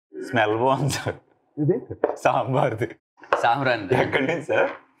Smell బాగుంది sir. ఇది సాంబార్ది. సాంబ్రాన్ ఎక్కడి నుంచి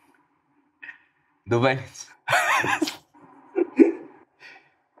సార్? దుబాయ్ నుంచి.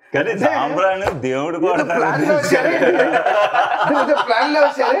 కానీ సాంబ్రాన్ దేవుడు కూడా ప్లాన్ లో వచ్చారే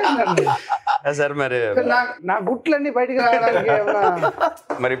సార్. మరి నా గుట్లన్నీ బయటికి రావడానికి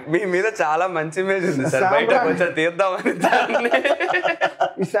మరి మీ మీద చాలా మంచి ఇమేజ్ ఉంది సార్, బయట కొంచెం తీద్దామని.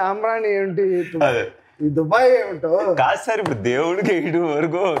 ఈ సాంబ్రాణి ఏంటి, ఈ దుబాయ్ ఏమిటో కాదు సార్. ఇప్పుడు దేవుడికి ఇటు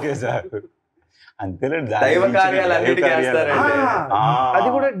వరకు ఓకే సార్, అంతేలేండి. దైవ కార్యాలు అన్నిటికీ చేస్తారండి. అది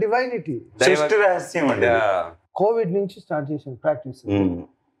కూడా డివైనిటీ, సృష్టి రహస్యం అండి. కోవిడ్ నుంచి స్టార్ట్ చేశాను ప్రాక్టీస్.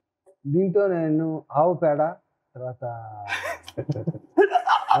 దీంతో నేను ఆవు పేడ, తర్వాత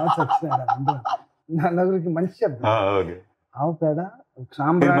నలుగురికి మంచి శబ్దం. ఆవు పేడ,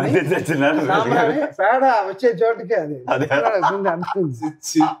 సాంబ్రాణి పేడ వచ్చే చోటుకి అది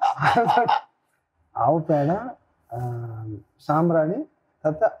ఆవు పేడ, సాంబ్రాణి,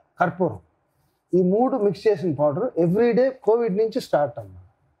 తర్వాత కర్పూరం, ఈ 3 మిక్స్ చేసిన పౌడర్ ఎవ్రీడే కోవిడ్ నుంచి స్టార్ట్ అమ్మా.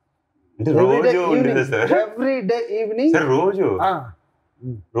 ఎవ్రీడే ఈవినింగ్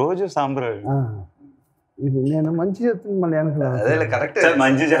రోజు సాంబ్రాణి. ఇది నేను మంచి చెప్తుంది మళ్ళీ కరెక్ట్.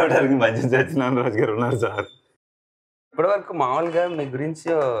 మంచి చెప్పడానికి మంచి సత్యనారాయణ రాజు గారు ఉన్నారు సార్. ఇప్పటి వరకు మామూలుగా మీ గురించి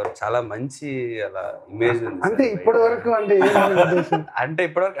చాలా మంచి అలా ఇమేజ్ ఉంది. అంటే ఇప్పటి వరకు అంటే అంటే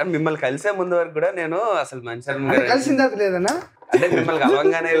ఇప్పటి వరకు మిమ్మల్ని కలిసే ముందు వరకు కూడా నేను అసలు మంచి కలిసిందా లేదన్నా, అంటే మిమ్మల్ని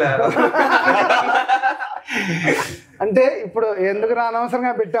కలవంగానే అంటే ఇప్పుడు ఎందుకు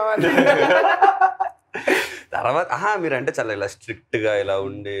అనవసరంగా పెట్టామని తర్వాత మీరంటే చాలా ఇలా స్ట్రిక్ట్ గా ఇలా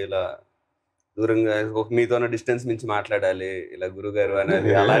ఉండి ఇలా దూరంగా మీతో డిస్టెన్స్ నుంచి మాట్లాడాలి ఇలా గురుగారు అనేది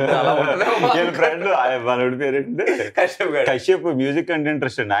ఫ్రెండ్. మనోడి పేరేంటే కశ్యప్, మ్యూజిక్ అంటే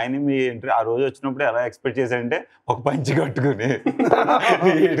ఇంట్రెస్ట్ అండి. ఆయన మీ ఆ రోజు వచ్చినప్పుడు ఎలా ఎక్స్పెక్ట్ చేశారంటే ఒక పంచి కట్టుకుని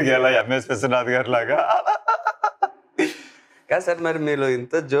వీటికి ఎలా ఎంఎస్ విశ్వనాథ్ గారు లాగా. కాదు సార్, మరి మీరు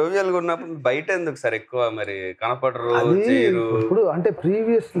ఇంత జోవియల్గా ఉన్నప్పుడు బయట ఎందుకు సార్ ఎక్కువ మరి కనపడరు? ఇప్పుడు అంటే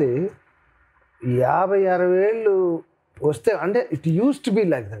ప్రీవియస్లీ 50-60 ఏళ్ళు వస్తే అంటే it use to be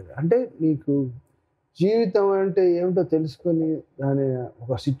like that. అంటే మీకు జీవితం అంటే ఏమిటో తెలుసుకొని దాని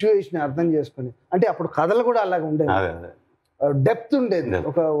ఒక సిచ్యువేషన్ అర్థం చేసుకొని, అంటే అప్పుడు కథలు కూడా అలాగే ఉండేది, డెప్త్ ఉండేది.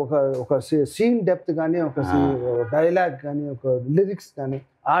 ఒక ఒక ఒక సీన్ డెప్త్ కానీ, ఒక డైలాగ్ కానీ, ఒక లిరిక్స్ కానీ,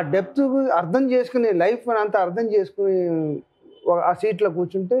 ఆ డెప్త్ అర్థం చేసుకుని లైఫ్ అంతా అర్థం చేసుకుని ఆ సీట్లో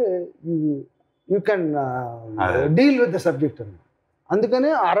కూర్చుంటే you can deal with the subject అని. అందుకనే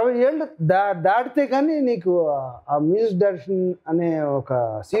 60 ఏళ్ళు దాటితే కానీ నీకు ఆ మ్యూజిక్ డైరెక్షన్ అనే ఒక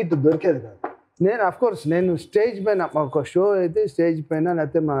సీట్ దొరికేది కాదు. నేను అఫ్కోర్స్ నేను స్టేజ్ పైన ఒక షో అయితే స్టేజ్ పైన,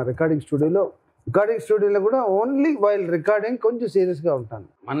 లేకపోతే మా రికార్డింగ్ స్టూడియోలో కూడా ఓన్లీ వైల్ రికార్డింగ్ కొంచెం సీరియస్గా ఉంటాను.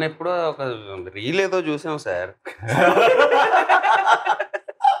 మొన్న ఎప్పుడో ఒక రీల్ ఏదో చూసాం సార్,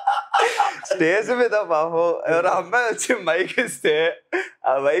 స్టేజ్ మీద బాబు ఎవరో అమ్మాయి వచ్చి మైక్ ఇస్తే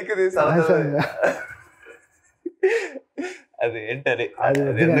ఆ మైక్ తీసి అది ఏంటది,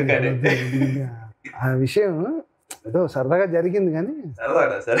 ఆ విషయం ఏదో సరదాగా జరిగింది కానీ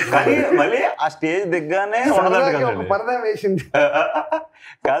మళ్ళీ ఆ స్టేజ్ దిగ్గానే పరదా వేసింది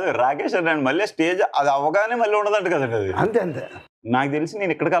కాదు రాకేష్ అండి. మళ్ళీ స్టేజ్ అది అవగానే మళ్ళీ ఉండదంట కదండి అది. అంతే. నాకు తెలిసి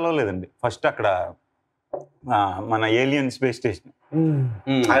నేను ఇక్కడ కలవలేదండి. ఫస్ట్ అక్కడ మన ఏలియన్ స్పేస్ స్టేషన్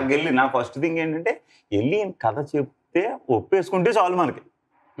అక్కడికి వెళ్ళి నా ఫస్ట్ థింగ్ ఏంటంటే ఏలియన్ కథ చెప్తే ఒప్పేసుకుంటే చాలు, మనకి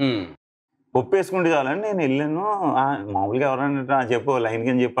ఒప్పేసుకుంటే చాలని నేను వెళ్ళాను. మామూలుగా ఎవరైనా చెప్పు లైన్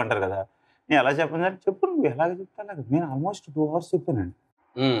కింద చెప్పు అంటారు కదా, నేను ఎలా చెప్పాను సార్, చెప్పు నువ్వు ఎలాగ చెప్తా అలాగే. నేను ఆల్మోస్ట్ 2 hours చెప్పానండి.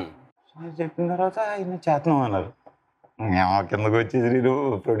 చెప్పిన తర్వాత ఆయన చేతనం అన్నారు. కిందకు వచ్చేసి నేను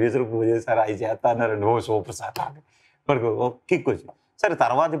ప్రొడ్యూసర్ పూజ చేశారు, అవి చేస్తా అన్నారండి. ఓ సూపర్ సార్ ఇప్పటికి ఒక కిక్ వచ్చి సరే.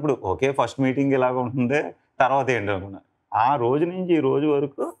 తర్వాత ఇప్పుడు ఓకే ఫస్ట్ మీటింగ్ ఇలాగ ఉంటుంది, తర్వాత ఏంటి అనుకున్నా. ఆ రోజు నుంచి ఈ రోజు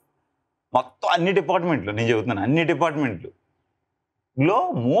వరకు మొత్తం అన్ని డిపార్ట్మెంట్లు, నేను చెబుతున్నాను అన్ని డిపార్ట్మెంట్లో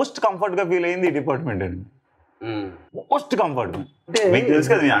మోస్ట్ కంఫర్ట్గా ఫీల్ అయింది ఈ డిపార్ట్మెంట్ అండి. మోస్ట్ కంఫర్ట్మెంట్ మీకు తెలుసు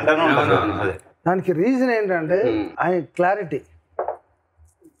కదా, నేను అంటాను. అదే దానికి రీజన్ ఏంటంటే ఆయన క్లారిటీ,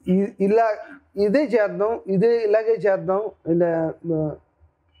 ఇలా ఇదే చేద్దాం, ఇలాగే చేద్దాం ఇలా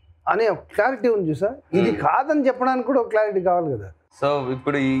అనే క్లారిటీ ఉంది చూసా. ఇది కాదని చెప్పడానికి కూడా ఒక క్లారిటీ కావాలి కదా. సో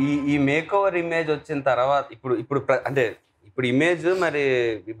ఇప్పుడు ఈ మేక్ ఓవర్ ఇమేజ్ వచ్చిన తర్వాత ఇప్పుడు అంటే ఇప్పుడు ఇమేజ్ మరి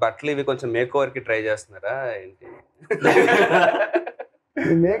బట్టలు ఇవి కొంచెం మేక్ ఓవర్ కి ట్రై చేస్తున్నారా ఏంటి?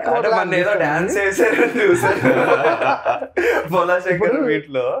 ఏదో డాన్స్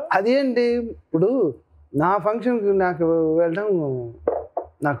వీటిలో అదేంటి, ఇప్పుడు నా ఫంక్షన్కి నాకు వెళ్ళడం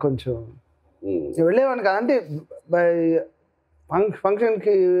నాకు కొంచెం వెళ్ళేవాడిని కదా. అంటే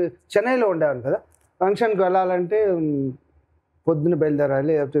ఫంక్షన్కి చెన్నైలో ఉండేవాడిని కదా. ఫంక్షన్కి వెళ్ళాలంటే పొద్దున్న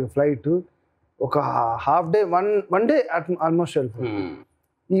బయలుదేరాలి, లేకపోతే ఫ్లైట్ ఒక half day one day almost వెళ్ళిపోయింది.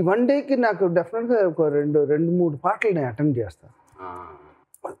 ఈ 1 డేకి నాకు డెఫినెట్గా ఒక 2-3 పాటలు నేను అటెండ్ చేస్తాను.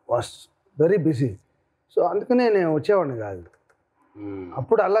 Was very busy. సో అందుకనే నేను వచ్చేవాడిని కాదు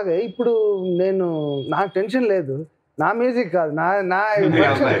అప్పుడు. అలాగే ఇప్పుడు నాకు టెన్షన్ లేదు, నా మ్యూజిక్ కాదు, నా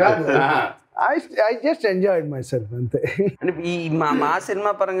టెన్షన్ కాదు. I just enjoyed myself అంతే. అంటే ఈ మా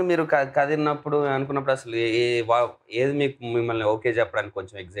సినిమా పరంగా మీరు కథ విన్నప్పుడు అనుకున్నప్పుడు అసలు ఏది మీకు మిమ్మల్ని ఓకే చెప్పడానికి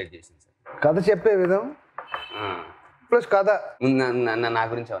కొంచెం ఎగ్జైట్ చేసింది సార్? కథ చెప్పే విధం ప్లస్ కథ. నా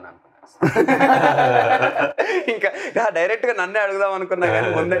గురించి ఏమన్నా అనుకున్నా ఇంకా డైరెక్ట్ గా నన్నే అడుగుదాం అనుకున్నా కానీ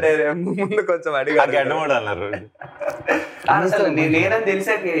ముందు కొంచెం అడిగాడు. గడ్డమోడు అన్నారు, అసలు నేనని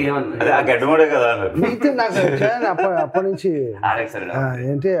తెలిసాక ఏమన్నా గడ్డమోడే కదా అన్నారు. నీతో నాకు అప్పటి నుంచి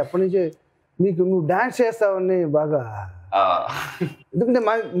ఏంటి, అప్పటి నుంచి నువ్వు డాన్స్ చేస్తావని బాగా. ఎందుకంటే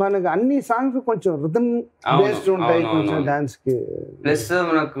మనకు అన్ని సాంగ్స్ కొంచెం రిథమ్ బేస్డ్ ఉంటాయి కొంచెం డాన్స్ కి. ప్లస్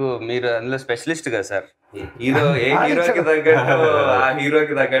మనకు మీరు అందులో స్పెషలిస్ట్ కదా సార్, హీరో ఏ హీరోకి తగ్గట్టు ఆ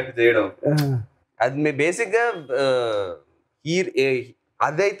హీరోకి తగ్గట్టు చేయడం. అది మీ బేసిక్ గా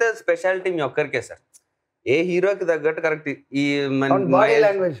అదైతే స్పెషాలిటీ మీ ఒక్కరికే సార్. ఏ హీరోకి తగ్గట్టు కరెక్ట్. ఈ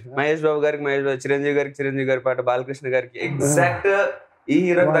మహేష్ బాబు గారికి మహేష్ బాబు, చిరంజీవి గారికి చిరంజీవి గారి పాట, బాలకృష్ణ గారికి ఎగ్జాక్ట్ ఈ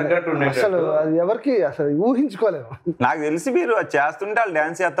హీరోకి తగ్గట్టు అసలు అది ఎవరికి అసలు ఊహించుకోలేము. నాకు తెలిసి మీరు అది చేస్తుంటే వాళ్ళు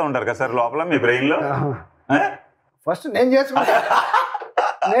డాన్స్ చేస్తూ ఉంటారు కదా సార్ లోపల మీ బ్రెయిన్ లో. ఫస్ట్ నేను చేసుకుంటా,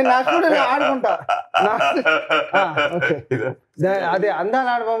 నేను నా స్టూడియో ఆడుకుంటా. అదే అందాల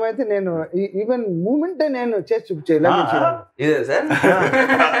ఆల్బమ్ అయితే నేను ఈవెన్ మూమెంటే నేను చేసి చూపించాను.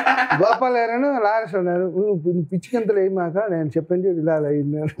 గోపాల్ గారు లారెన్స్ ఉన్నారు, పిచ్చికంతలు ఏమాక నేను చెప్పండి ఇలా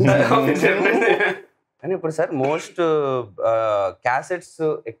అయింది. కానీ ఇప్పుడు సార్ మోస్ట్ క్యాసెట్స్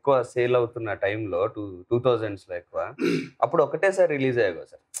ఎక్కువ సేల్ అవుతున్న టైంలో 2000s లో ఎక్కువ, అప్పుడు ఒకటేసారి రిలీజ్ అయ్యాయి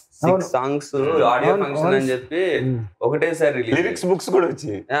సార్ 6 సాంగ్స్ ఆడియో ఫంక్షన్ అని చెప్పి ఒకటేసారి రిలీజ్. లిరిక్స్ బుక్స్ కూడా వచ్చి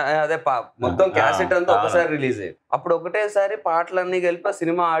అదే మొత్తం క్యాసెట్ అంతా ఒకసారి రిలీజ్ అయ్యాయి. అప్పుడు ఒకటేసారి పాటలన్నీ కలిపి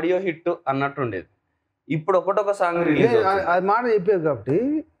సినిమా ఆడియో హిట్ అన్నట్టు ఉండేది. ఇప్పుడు ఒకటొక సాంగ్ రిలీజ్. అది మాట చెప్పేది కాబట్టి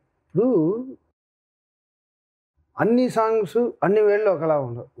ఇప్పుడు అన్ని సాంగ్స్ అన్ని వేళ్ళు ఒకలా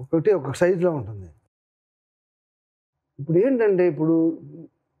ఉండవు, ఒకటి ఒక సైజులో ఉంటుంది. ఇప్పుడు ఏంటంటే ఇప్పుడు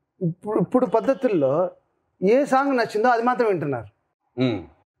పద్ధతుల్లో ఏ సాంగ్ నచ్చిందో అది మాత్రం వింటున్నారు.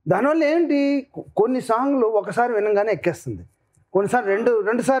 దానివల్ల ఏంటి, కొన్ని సాంగ్లు ఒకసారి వినగానే ఎక్కేస్తుంది, కొన్నిసార్లు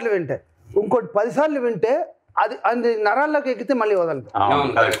రెండు సార్లు వింటే, ఇంకోటి 10 సార్లు వింటే అది నరాల్లోకి ఎక్కితే మళ్ళీ వదలదు.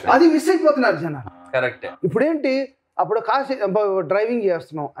 అది మిస్ అయిపోతున్నారు జనాలు. కరెక్ట్. ఇప్పుడు ఏంటి, అప్పుడు డ్రైవింగ్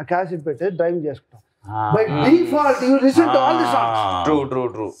చేస్తున్నాం, ఆ క్యాసెట్ పెట్టి డ్రైవింగ్ చేసుకుంటాం. By default you listen to all the songs.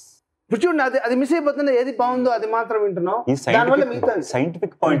 True. ఇప్పుడు చూడండి, అది మిస్ అయిపోతుంది. ఏది బాగుందో అది మాత్రం వింటున్నాం. దానివల్ల మిగతా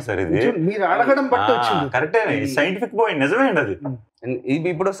సైంటిఫిక్ పాయింట్ సార్ ఇది. మీరు అడగడం బట్టి వచ్చింది. కరెక్టే, సైంటిఫిక్ పాయింట్ నిజమే అది.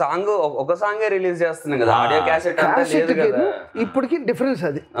 ఇప్పుడు సాంగ్ ఒక సాంగే రిలీజ్ చేస్తున్నాం కదా, ఆడియో క్యాసెట్ ఇప్పటికి డిఫరెన్స్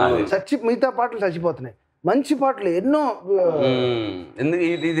అది. మిగతా పాటలు చచ్చిపోతున్నాయి, మంచి పాటలు ఎన్నో.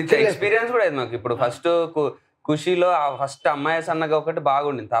 ఇది ఎక్స్పీరియన్స్ కూడా మాకు. ఇప్పుడు ఫస్ట్ ఖుషీలో ఫస్ట్ అమ్మాయి సన్నగా ఒకటి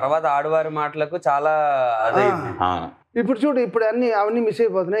బాగుండింది, తర్వాత ఆడవారి మాటలకు చాలా అదే. ఇప్పుడు చూడు, ఇప్పుడు అవన్నీ మిస్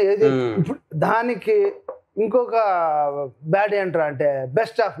అయిపోతున్నాయి. ఏది ఇప్పుడు దానికి ఇంకొక బ్యాడ్ ఏంట్రా అంటే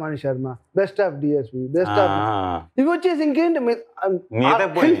best of Mani Sharma, best of DSP, best of ఇవి వచ్చేసి ఇంకేంటి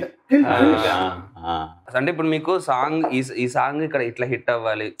అంటే ఇప్పుడు మీకు సాంగ్ ఈ సాంగ్ ఇక్కడ ఇట్లా హిట్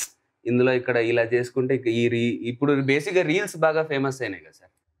అవ్వాలి, ఇందులో ఇక్కడ ఇలా చేసుకుంటే ఇప్పుడు బేసిక్ గా రీల్స్ బాగా ఫేమస్ అయినాయి కదా సార్.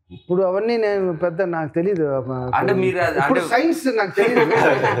 ఇప్పుడు అవన్నీ నేను నాకు తెలీదు. అంటే మీరు సైన్స్ నాకు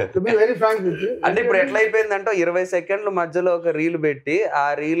తెలియదు. Very Frank. అంటే ఇప్పుడు ఎట్లా అయిపోయిందంటే 20 సెకండ్ల మధ్యలో ఒక రీల్ పెట్టి ఆ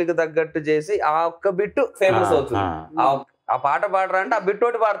రీల్ కి తగ్గట్టు చేసి ఆ ఒక్క బిట్టు ఫేమస్ అవుతుంది. ఆ పాట పాడరా అంటే ఆ బిట్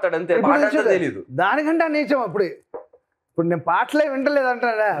ఒకటి పాడతాడు అంతే, పాట తెలీదు. దానికంటే నిజం. ఇప్పుడు నేను పాటలే వింటలేదు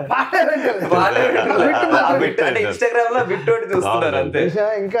అంటారా, ఇన్స్టాగ్రామ్ లో బిట్ ఒకటి చూస్తున్నారు అంతే.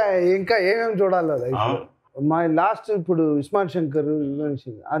 ఇంకా ఏమేమి చూడాలి అది. మా లాస్ట్ ఇప్పుడు ఇస్మాన్ శంకర్,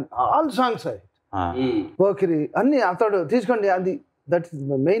 ఆల్ సాంగ్స్ పోకిరి అన్ని అతడు తీసుకోండి. అది దట్ ఇస్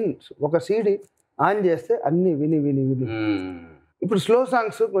మెయిన్. ఒక సీడీ ఆన్ చేస్తే అన్ని విని ఇప్పుడు స్లో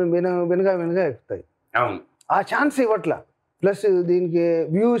సాంగ్స్ వినగా ఎక్కుతాయి. ఆ ఛాన్స్ ఇవ్వట్లా. ప్లస్ దీనికి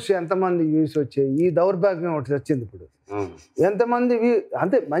వ్యూస్ ఎంతమంది వ్యూస్ వచ్చాయి, ఈ దౌర్భాగ్యం ఒకటి వచ్చింది. ఇప్పుడు ఎంతమంది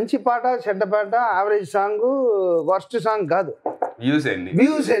అంతే, మంచి పాట చెడ్డ పాట, యావరేజ్ సాంగ్, వర్స్ట్ సాంగ్ కాదు,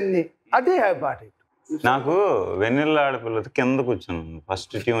 వ్యూస్ ఎన్ని, అదే పాట. నాకు వెన్నెల ఆడపిల్ల కింద కూర్చున్నాను,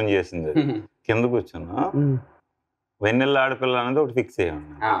 ఫస్ట్ ట్యూన్ చేసింది కింద కూర్చున్నా. వెన్నెల ఆడపిల్ల అనేది ఒకటి ఫిక్స్ అయ్యాను.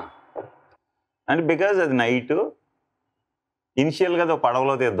 అంటే బికాజ్ అది నైట్ ఇనిషియల్ గా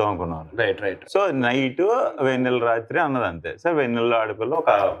పడవలో తీద్దాం అనుకున్నాను. సో నైట్ వెన్నెల రాత్రి అన్నది అంతే సార్. వెన్నెల ఆడపిల్ల ఒక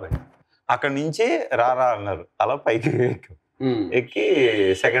అక్కడి నుంచి రారా అన్నారు, అలా పైకి ఎక్కి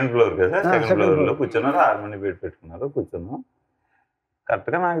 2nd ఫ్లోర్ కదా, 2nd ఫ్లోర్ లో కూర్చున్నారు. హార్మోని పెట్టుకున్నారు, కూర్చున్నాం.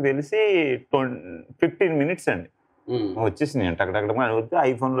 కరెక్ట్గా నాకు తెలిసి 15 minutes అండి వచ్చేసింది నేను టక్ వస్తే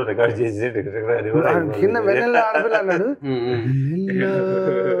ఐఫోన్ లో రికార్డ్ చేసి కింద వెన్నెల ఆడపిల్ల అన్నాడు,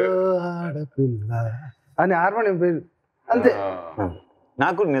 ఆడపిల్ల అని హార్మోనియం పేరు అంతే.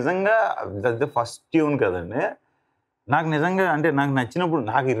 నాకు నిజంగా ఫస్ట్ ట్యూన్ కదండి, నాకు నిజంగా అంటే నాకు నచ్చినప్పుడు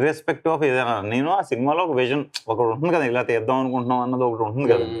నాకు ఇర్రెస్పెక్టివ్ ఆఫ్ ఏదైనా నేను ఆ సినిమాలో ఒక విజన్ ఒకటి ఉంటుంది కదా, ఇలా తీద్దాం అనుకుంటున్నాం అన్నది ఒకటి ఉంటుంది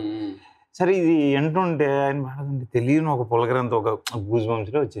కదండి. సరే ఇది ఎంటుంటే ఆయన మాట్లాడుతుంటే తెలియని ఒక పులకరంతో ఒక గూజ్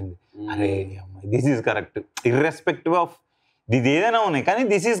బంప్స్లో వచ్చింది. అరే this is correct irrespective of ఇది ఏదైనా ఉన్నాయి కానీ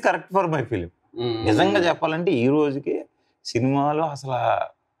this is correct for my film. నిజంగా చెప్పాలంటే ఈ రోజుకి సినిమాలో అసలు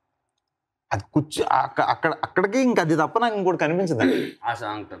అది అక్కడికి ఇంకా అది తప్ప నాకు ఇంకోటి కనిపించదు ఆ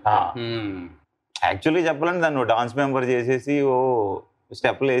సాంగ్. యాక్చువల్లీ చెప్పాలంటే దాన్ని డాన్స్ మెంబర్ చేసేసి ఓ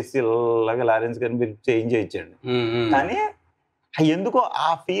స్టెప్లు వేసి ఇలాగా లారెన్స్ కనిపించి చేంజ్ చేయించాడు. కానీ ఎందుకో ఆ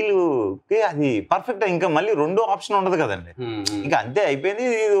ఫీల్కి అది పర్ఫెక్ట్. ఇంకా మళ్ళీ రెండో ఆప్షన్ ఉండదు కదండి, ఇంకా అంతే అయిపోయింది,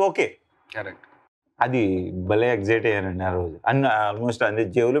 ఇది ఓకే కరెక్ట్. అది భలే ఎగ్జైట్ అయ్యానండి ఆ రోజు. ఆల్మోస్ట్ అదే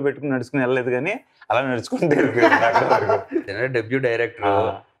జేబులో పెట్టుకుని నడుచుకుని వెళ్ళలేదు కానీ అలా నడుచుకుంటే డెబ్యూ డైరెక్టర్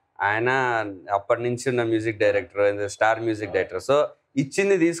ఆయన, అప్పటి నుంచి ఉన్న music director, star music director. So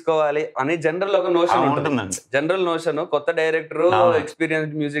ఇచ్చింది తీసుకోవాలి అని జనరల్ ఒక నోషన్ ఉంటుందండి. జనరల్ నోషన్ కొత్త director,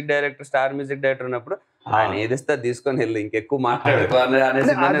 experience music director, star music director ఉన్నప్పుడు ఆయన ఏదిస్తే తీసుకొని వెళ్ళి ఇంకెక్కువ మాట్లాడుకోవాలి.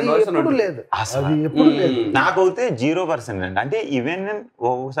 నాకైతే 0% అండి. అంటే ఈవెన్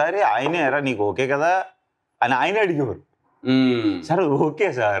ఒకసారి ఆయనే ఎరా నీకు ఓకే కదా అని ఆయన అడిగేవారు. సార్ ఓకే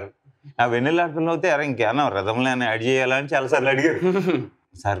సార్, నా వెన్నెల ఆడపిల్ల అయితే ఎరా ఇంకేమన్నా రథంలో యాడ్ చేయాలని చాలాసార్లు అడిగారు.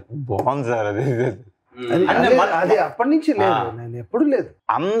 సార్ బాగుంది సార్ అది అది అప్పటి నుంచి లేదు, నేను ఎప్పుడు లేదు.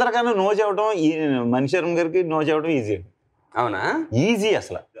 అందరికన్నా నో చెప్పడం మనిషి శర్మ గారికి నో చెప్పడం ఈజీ. అవునా? ఈజీ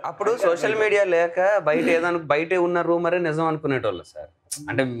అసలు. అప్పుడు సోషల్ మీడియా లేక బయట ఉన్న రూమరే నిజం అనుకునేటోళ్ళు సార్.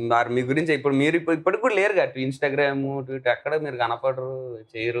 అంటే మీ గురించి ఇప్పుడు మీరు ఇప్పటికి కూడా లేరు కదా, ఇన్స్టాగ్రామ్ ట్విట్టర్ ఎక్కడ మీరు కనపడరు,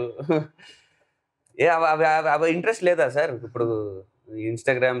 చేయరు. అవి ఇంట్రెస్ట్ లేదా సార్? ఇప్పుడు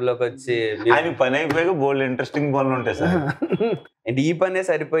ఇన్స్టాగ్రామ్ లోకి వచ్చి పని అయిపోయాక బోల్డ్ ఇంట్రెస్టింగ్ పనులు ఉంటాయి సార్. అంటే ఈ పనే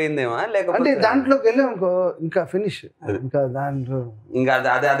సరిపోయిందేమా లేకపోతే దాంట్లోకి వెళ్ళామనుకో ఇంకా ఫినిష్, ఇంకా దాంట్లో ఇంకా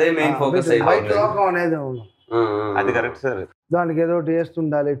అదే మెయిన్ ఫోకస్ అనేది అది కరెక్ట్ సార్. దానికి ఏదో ఒకటి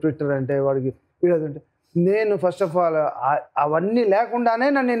వేస్తుండాలి. ట్విట్టర్ అంటే వాడికి వీడియో అంటే నేను ఫస్ట్ ఆఫ్ ఆల్ అవన్నీ లేకుండానే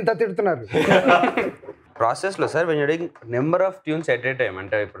నన్ను ఇంత తిడుతున్నారు. ప్రాసెస్లో sir number of tunes at a time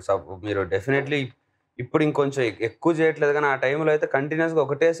అంటే ఇప్పుడు మీరు డెఫినెట్లీ ఇప్పుడు ఇంకొంచెం ఎక్కువ చేయట్లేదు కానీ ఆ టైంలో అయితే కంటిన్యూస్ గా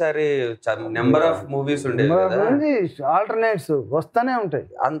ఒకటేసారి నెంబర్ ఆఫ్ మూవీస్ ఉండేవి, ఆల్టర్నేట్స్ వస్తానే ఉంటాయి.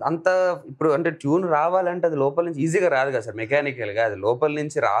 అంత ఇప్పుడు అంటే ట్యూన్ రావాలంటే అది లోపల నుంచి ఈజీగా రాదు కదా సార్, మెకానికల్ గా అది లోపల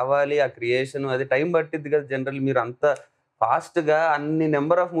నుంచి రావాలి. ఆ క్రియేషన్ అది టైం పట్టిద్ది కదా. జనరల్ మీరు అంత ఫాస్ట్ గా అన్ని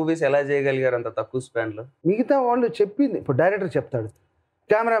నెంబర్ ఆఫ్ మూవీస్ ఎలా చేయగలిగారు అంత తక్కువ స్పాన్ లో? మిగతా వాళ్ళు చెప్పింది ఇప్పుడు డైరెక్టర్ చెప్తాడు,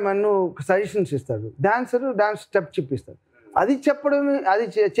 కెమెరామెన్ సజెషన్స్ ఇస్తాడు, డాన్సర్ డాన్స్ స్టెప్ చూపిస్తాడు. అది చెప్పడమే, అది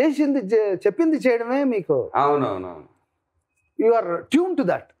చెప్పింది చేయడమే మీకు. అవునవునవును, you are tune to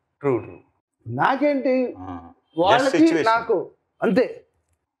that. True. నాకేంటి వాళ్ళకి నాకు అంతే.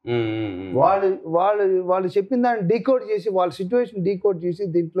 వాళ్ళు చెప్పిన దాన్ని డీకోడ్ చేసి, వాళ్ళ సిచ్యువేషన్ డీకోడ్ చేసి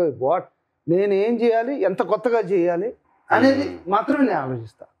దీంట్లో నేను ఏం చేయాలి, ఎంత కొత్తగా చేయాలి అనేది మాత్రమే నేను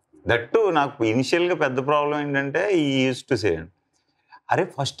ఆలోచిస్తా. దట్టు నాకు ఇనిషియల్గా పెద్ద ప్రాబ్లం ఏంటంటే ఈ యూజ్ టు సే అరే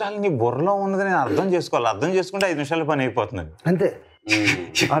ఫస్ట్ ఆల్ నీ బుర్రలో ఉన్నది నేను అర్థం చేసుకోవాలి, అర్థం చేసుకుంటే 5 నిమిషాల పని అయిపోతుంది అంతే.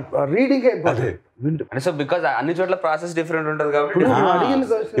 రీడింగ్ అయిపోతుంది. అంటే సో బికాజ్ అన్ని చోట్ల ప్రాసెస్ డిఫరెంట్ ఉంటుంది కాబట్టి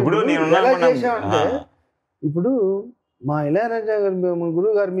ఇప్పుడు నేను ఇప్పుడు మా ఇళయరాజా గారి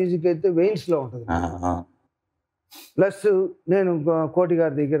గురువు గారి మ్యూజిక్ అయితే వెయిన్స్ లో ఉంటుంది. ప్లస్ నేను కోటి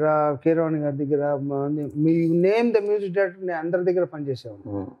గారి దగ్గర, కీరవాణి గారి దగ్గర, మీ నేమ్ ద మ్యూజిక్ డైరెక్టర్, నేను అందరి దగ్గర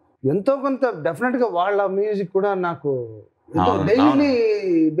పనిచేసేవాడు. ఎంతో కొంత డెఫినెట్ గా వాళ్ళ మ్యూజిక్ కూడా నాకు డైలీ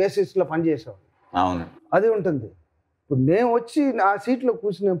బేసిస్ లో పనిచేసేవాడు. అది ఉంటుంది. ఇప్పుడు నేను వచ్చి ఆ సీట్లో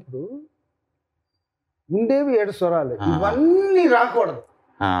కూర్చున్నప్పుడు ఉండేవి 7 స్వరాలు, ఇవన్నీ రాకూడదు.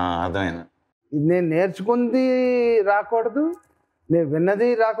 నేను నేర్చుకుంది రాకూడదు, నేను విన్నది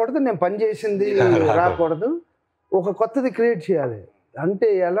రాకూడదు, నేను పనిచేసింది రాకూడదు. ఒక కొత్తది క్రియేట్ చేయాలి. అంటే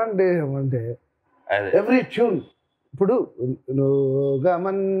ఎలాంటి అంటే ఎవ్రీ ట్యూన్ ఇప్పుడు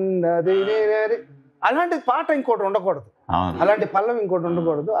అలాంటి పాట ఇంకోటి ఉండకూడదు, అలాంటి పల్లవి ఇంకోటి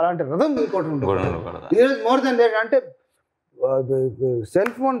ఉండకూడదు, అలాంటి రథం ఇంకోటి ఉండకూడదు. ఈరోజు మోర్ దెన్ దేట్ అంటే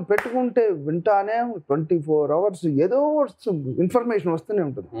సెల్ ఫోన్ పెట్టుకుంటే వింటానే 24 hours ఏదో ఇన్ఫర్మేషన్ వస్తూనే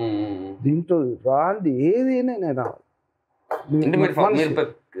ఉంటుంది. దీంట్లో రాంది ఏదైనా నేను రావాలి.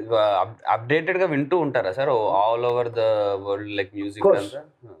 అప్డేటెడ్ గా వింటూ ఉంటారా sir all over the world like music?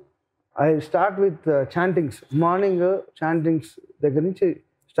 I start with chantings. Morning chantings దగ్గర నుంచి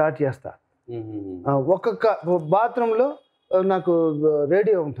స్టార్ట్ చేస్తా. ఒక్కొక్క బాత్రూంలో నాకు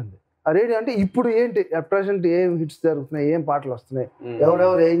రేడియో ఉంటుంది. ఆ రేడియో అంటే ఇప్పుడు ఏంటి అట్ ప్రెసెంట్ ఏం హిట్స్ జరుగుతున్నాయి, ఏం పాటలు వస్తున్నాయి,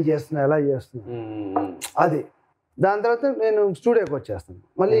 ఎవరెవరు ఏం చేస్తున్నాయి, ఎలా చేస్తున్నాయి, అది దాని తర్వాత నేను స్టూడియోకి వచ్చేస్తాను.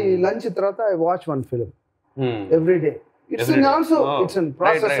 మళ్ళీ లంచ్ తర్వాత I watch one film every day. It's also it's an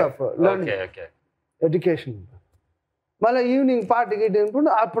process of learning, education. మళ్ళీ ఈవినింగ్ పార్టీ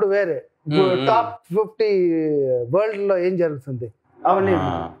గిట్టినప్పుడు అప్పుడు వేరే టాప్ 50 వరల్డ్ లో ఏం జరుగుతుంది అవన్నీ.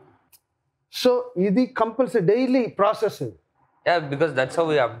 సో ఇది compulsory daily process. Because that's how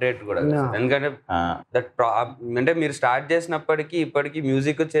we update కూడా. ఎందుకంటే అంటే మీరు స్టార్ట్ చేసినప్పటికీ ఇప్పటికీ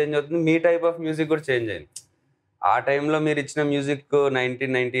మ్యూజిక్ చేంజ్ అవుతుంది, మీ టైప్ ఆఫ్ మ్యూజిక్ కూడా చేంజ్ అయింది. ఆ టైంలో మీరు ఇచ్చిన మ్యూజిక్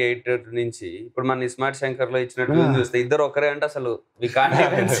 1998 నుంచి ఇప్పుడు మన స్మార్ట్ శంకర్ లో ఇచ్చినట్టు చూస్తే ఇద్దరు ఒకరే అంటే అసలు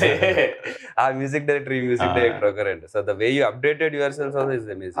ఆ మ్యూజిక్ డైరెక్టర్ ఈ మ్యూజిక్ డైరెక్టర్ ఒకరే అంటే. So the way you updated your self also is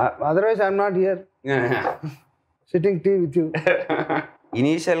amazing. Otherwise I'm not here sitting tea with you.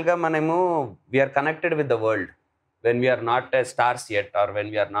 Initial గా మనము we are connected with the world when we are not stars yet or when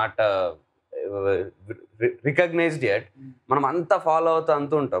we are not recognized yet. మనం అంతా follow అవుతూ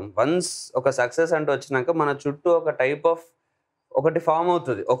అంటుంటాం. Once ఒక success అంటూ వచ్చినాక మన చుట్టూ ఒక టైప్ ఆఫ్ ఒకటి ఫామ్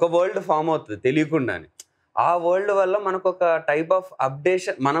అవుతుంది, ఒక వరల్డ్ ఫామ్ అవుతుంది తెలియకుండానే. ఆ వరల్డ్ వల్ల మనకు ఒక టైప్ ఆఫ్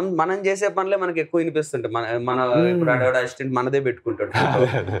అప్డేషన్, మనం చేసే పనులే మనకి ఎక్కువ వినిపిస్తుంటాయి. మన ఇప్పుడు అసిస్టెంట్ మనదే పెట్టుకుంటాడు,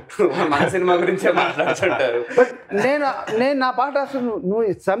 మన సినిమా గురించే మాట్లాడుతుంటారు. నేను నా పాట అసలు నువ్వు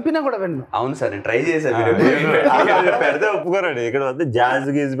చంపినా కూడా విన్ను. అవును సార్, నేను ట్రై చేశాను. పెడితే ఒప్పుకోరండి, ఇక్కడ వద్ద జాజ్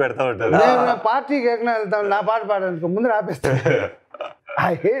గీజ్ పెడతా ఉంటారు. నేను పార్టీకి ఎక్కడ వెళ్తాను, నా పాట పాడడానికి ముందు ఆపేస్తాను.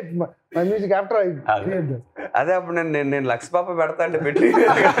 I hate my music after I hear that. అదే అప్పుడు నేను లక్ష పాప పెడతా అంటే పెట్టి.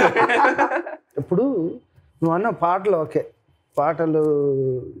 ఇప్పుడు నువ్వు అన్న పాటలు ఓకే, పాటలు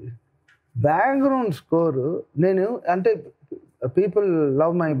బ్యాక్గ్రౌండ్ స్కోరు నేను అంటే people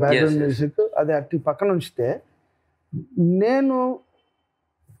love my background music అది అట్టి పక్కన ఉంచితే, నేను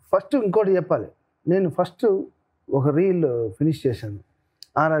ఫస్ట్ ఇంకోటి చెప్పాలి. నేను ఫస్ట్ ఒక రీల్ ఫినిష్ చేశాను,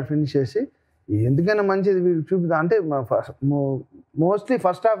 ఆర్ఆర్ ఫినిష్ చేసి ఎందుకైనా మంచిది వీడికి చూపిద్దాం అంటే మోస్ట్లీ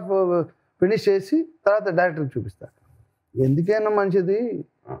ఫస్ట్ హాఫ్ ఫినిష్ చేసి తర్వాత డైరెక్టర్కి చూపిస్తాను. ఎందుకైనా మంచిది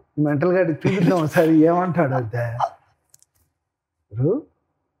మెంటల్ గా చూపిద్దాం ఒకసారి ఏమంటాడు అంతే.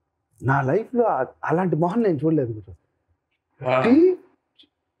 నా లైఫ్లో అలాంటి మొహం నేను చూడలేదు.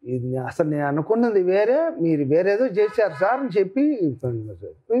 ఇది అసలు నేను అనుకున్నది వేరే, మీరు వేరేదో చేశారు సార్ అని చెప్పి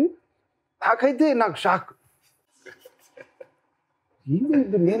నాకు షాక్.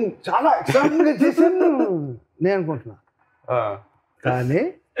 నేను చాలా ఎక్సైట్మెంట్గా చేశాను నేను అనుకుంటున్నా. కానీ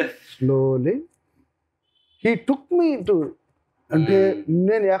slowly he took me to, అంటే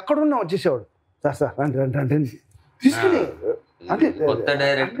నేను ఎక్కడున్నా వచ్చేసేవాడు, సార్ సార్ అంటే తీసుకుని. అంటే కొత్త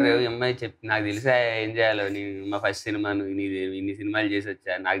డైరెక్టర్ అమ్మాయి చెప్పి నాకు తెలిసా ఏం చేయాలో, మా ఫస్ట్ సినిమా ఇన్ని సినిమాలు చేసి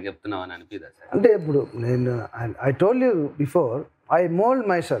వచ్చా నాకు చెప్తున్నావు అని అనిపిదా సార్? అంటే ఇప్పుడు నేను I told you before I mould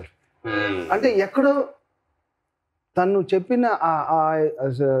my self. అంటే ఎక్కడో తను చెప్పిన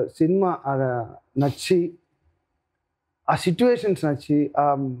సినిమా నచ్చి, ఆ సిచ్యువేషన్స్ నచ్చి, ఆ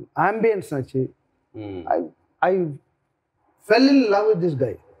అంబియన్స్ నచ్చి, I fell in love with this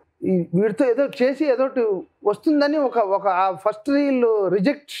guy. వీడితో ఏదో చేసి ఏదో వస్తుందని ఒక ఫస్ట్ రీల్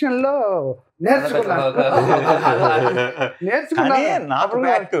రిజెక్షన్లో నేర్చుకున్నాను.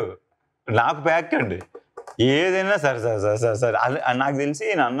 నాకు బ్యాక్ అండి ఏదైనా sir sir sir sir sir నాకు తెలిసి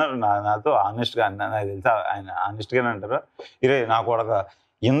ఈయన అన్నారు నాతో ఆనెస్ట్గా అన్నా, నాకు తెలిసి ఆయన ఆనెస్ట్గానే అంటారు, ఇరే నాకు ఒక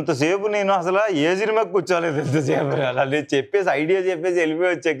ఇంతసేపు నేను అసలు ఏ సినిమాకి కూర్చోలేదు ఇంతసేపు అలా నేను చెప్పేసి ఐడియా చెప్పేసి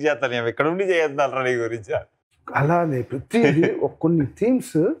వెళ్ళిపోయి చెక్ చేస్తాను, నేను ఇక్కడ ఉండి చేస్తాను నీ గురించి. అలానే ప్రతిదీ కొన్ని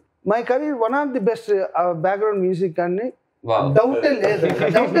themes my career one of the best background music అని డౌటే లేదు.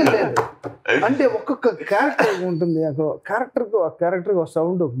 అంటే ఒక్కొక్క క్యారెక్టర్ ఉంటుంది, క్యారెక్టర్కి ఒక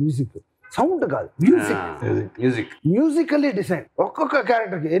సౌండ్, ఒక మ్యూజిక్ సౌండ్ కాదు మ్యూజికల్లీ డిజైన్. ఒక్కొక్క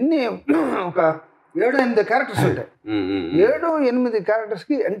క్యారెక్టర్కి ఒక 7-8 క్యారెక్టర్స్ ఉంటాయి. 7-8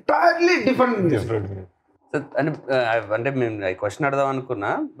 క్యారెక్టర్స్కి ఎంటైర్లీ డిఫరెంట్ మ్యూజిక్. అంటే మేము క్వశ్చన్ అడదాం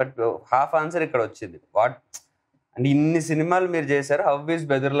అనుకున్నా, బట్ హాఫ్ ఆన్సర్ ఇక్కడ వచ్చింది. వాట్ అంటే ఇన్ని సినిమాలు మీరు చేశారు, how is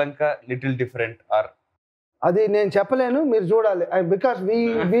Bedurulanka little different are? అది నేను చెప్పలేను, మీరు చూడాలి. Because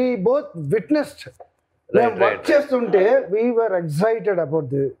we both witnessed. Work చేస్తుంటే we were excited about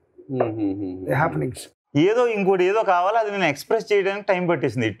the happenings. ఏదో ఇంకోటి ఏదో కావాలి, అది నేను ఎక్స్ప్రెస్ చేయడానికి టైం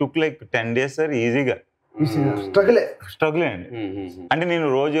పట్టేసింది. It took like 10 days sir, ఈజీగా స్ట్రగుల్ అండి. అంటే నేను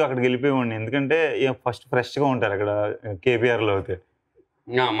రోజు అక్కడికి వెళ్ళిపోయి ఎందుకంటే ఫస్ట్ ఫ్రెష్గా ఉంటారు అక్కడ కేబీఆర్లో అయితే.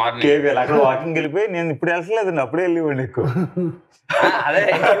 కేబీఆర్ అక్కడ వాకింగ్ వెళ్ళిపోయి నేను ఇప్పుడు వెళ్ళట్లేదండి, అప్పుడే వెళ్ళివ్వండి ఎక్కువ.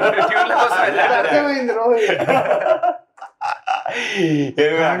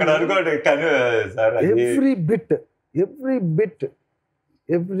 అక్కడ అనుకోండి sir, every bit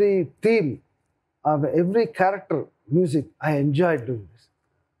every theme every character music I enjoyed doing this.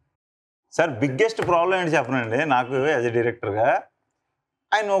 Sir biggest problem ఏంటి చెప్పనండి నాకు యాజ్ ఎ డైరెక్టర్గా,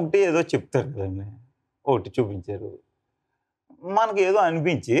 ఆయన ఒకటి ఏదో చెప్తారు కదండి, ఒకటి చూపించారు, మనకి ఏదో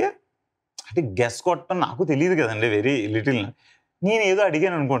అనిపించి అంటే గెస్ కొట్టడం నాకు తెలియదు కదండి, వెరీ లిటిల్. నేను ఏదో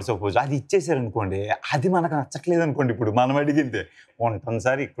అడిగాను అనుకోండి, సపోజ్ అది ఇచ్చేసారు అనుకోండి, అది మనకు నచ్చట్లేదు అనుకోండి, ఇప్పుడు మనం అడిగిందే ఉంటాను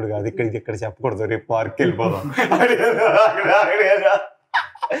సార్ ఇప్పుడు కాదు ఇక్కడ చెప్పకూడదు, రేపు పార్క్కి వెళ్ళిపోదాం.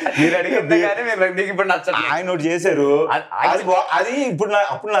 ఆయన ఒకటి చేశారు, అది ఇప్పుడు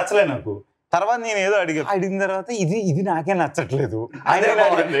అప్పుడు నచ్చలేదు నాకు. తర్వాత నేను ఏదో అడిగిన తర్వాత ఇది నాకే నచ్చట్లేదు,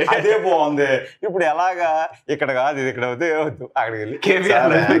 అదే బాగుంది, ఇప్పుడు ఎలాగా ఇక్కడ కాదు ఇది ఇక్కడ అవుతే వద్దు అక్కడికి వెళ్ళి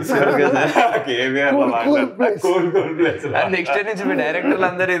నెక్స్ట్ నుంచి మీ డైరెక్టర్లు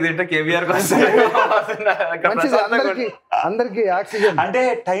అందరూ ఇది కేవీఆర్ అందరికి ఆక్సిజన్. అంటే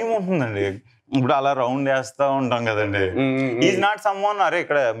టైం ఉంటుందండి, ఇప్పుడు అలా రౌండ్ వేస్తా ఉంటాం కదండి. ఈజ్ నాట్ సమ్ వన్ అరే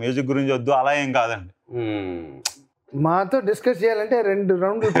ఇక్కడ మ్యూజిక్ గురించి వద్దు అలా ఏం కాదండి. మాతో డిస్కస్ చేయాలంటే 2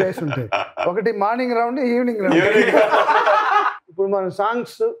 రౌండ్లు ప్లేస్ ఉంటాయి, ఒకటి మార్నింగ్ రౌండ్, ఈవినింగ్ రౌండ్. ఇప్పుడు మనం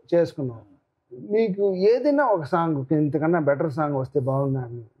సాంగ్స్ చేసుకున్నాం, మీకు ఏదైనా ఒక సాంగ్ ఇంతకన్నా బెటర్ సాంగ్ వస్తే బాగుందా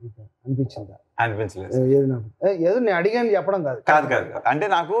అని అనిపించిందా? అనిపించలేదు. ఏదో నేను అడిగాను చెప్పడం కాదు. అంటే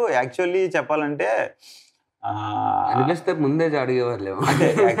నాకు యాక్చువల్లీ చెప్పాలంటే అనిపిస్తే ముందే అడిగేవారు లేవు. అంటే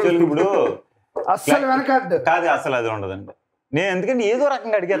యాక్చువల్లీ ఇప్పుడు అస్సలు వెనకాదు కాదు, అసలు అది ఉండదండి. నేను ఎందుకంటే ఏదో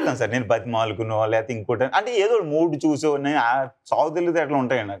రకంగా అడిగేస్తాను సార్, నేను బతిమాలుకునో లేకపోతే ఇంకోటి, అంటే ఏదో మూడు చూసో నేను సాగు తెలియదు అట్లా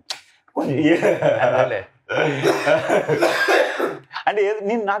ఉంటాయి నాకు. అంటే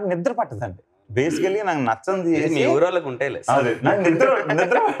నేను నాకు నిద్ర పట్టదండి బేసికల్లీ, నాకు నచ్చంది ఉంటాయి.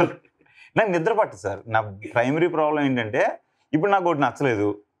 నాకు నిద్ర పట్టదు సార్. నా ప్రైమరీ ప్రాబ్లం ఏంటంటే ఇప్పుడు నాకు ఒకటి నచ్చలేదు,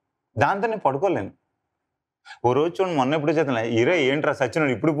 దాంతో నేను పడుకోలేను. ఓ రోజు చూడండి, మొన్న ఎప్పుడు చేస్తాను, ఈరే ఏంట్రా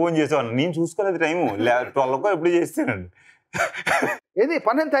సచిన్ ఇప్పుడు ఫోన్ చేసేవాళ్ళు, నేను చూసుకోలేదు టైము 12 ఎప్పుడు చేస్తానండి. ఏది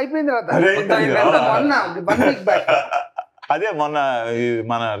పని ఎంత అయిపోయింది అదే మొన్న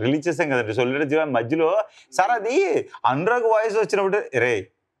మన రిలీజ్ చేసాం కదండి సొల్లేడు జీవన్ మధ్యలో సార్, అది అనురాగ్ వాయిస్ వచ్చినప్పుడు రే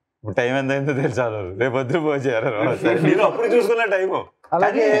ఇప్పుడు టైం ఎంత అయిందో తెలుసా, రేపు వద్దు పోయారు నేను అప్పుడు చూసుకున్న టైము.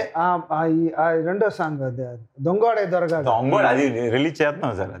 అలాగే రెండో సాంగ్ దొంగోడే దొరగాడు, అది రిలీజ్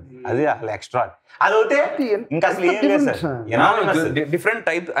చేస్తున్నాం సార్, అది అసలు ఎక్స్ట్రా, అదైతే ఇంకా అసలు ఏం లేదు సార్, డిఫరెంట్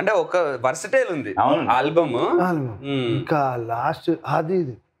టైప్, అంటే ఒక వర్సటైల్ ఉంది ఆల్బమ్. ఇంకా లాస్ట్ అది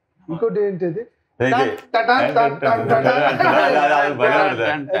ఇంకోటి ఏంటిది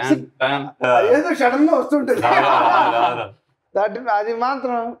ఏదో సడన్ గా వస్తుంటది, అది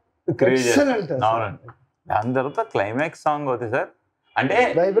మాత్రం దాని తర్వాత క్లైమాక్స్ సాంగ్ అవుతుంది సార్. అంటే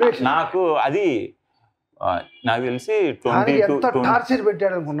నాకు అది నాకు తెలిసి 22 టార్చర్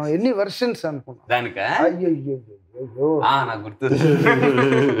పెట్టాడు అనుకున్నాం, ఎన్ని వెర్షన్స్ అనుకున్నాం దానికా.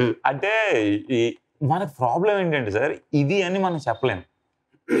 అంటే మనకు ప్రాబ్లం ఏంటంటే సార్, ఇది అని మనం చెప్పలేము,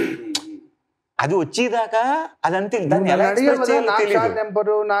 అది వచ్చేదాకా అదంతే.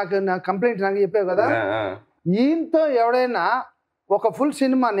 నాకు కంప్లైంట్ నాకు చెప్పావు కదా, ఈయనతో ఎవడైనా ఒక ఫుల్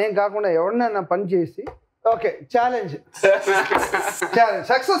సినిమా నేను కాకుండా ఎవరినైనా పని చేసి ఓకే ఛాలెంజ్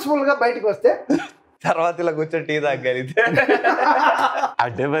సక్సెస్ఫుల్ గా బయటకు వస్తే తర్వాత ఇలా కూర్చొని టీ తాగలిగితే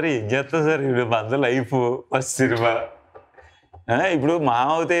అంటే మరి ఏం చేస్తా సార్, ఇప్పుడు మన లైఫ్ ఫస్ట్ సినిమా. ఇప్పుడు మా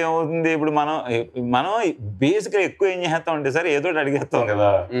అవుతే ఏమవుతుంది, ఇప్పుడు మనం బేసిక్గా ఎక్కువ ఏం చేస్తాం అంటే సార్ ఏదో అడిగేస్తాం కదా,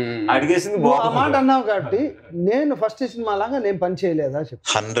 అడిగేసింది మాట అన్నావు కాబట్టి నేను ఫస్ట్ సినిమా లాగా నేను పని చేయలేదా చెప్పు.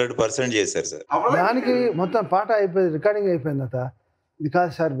 100% చేశారు సార్. దానికి మొత్తం పాట అయిపోయింది, రికార్డింగ్ అయిపోయింది. అత ఇది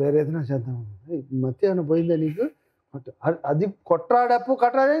కాదు సార్ వేరే ఏదైనా చేద్దాం, మధ్య ఏమైనా పోయిందా నీకు, అది కొట్రాడప్పు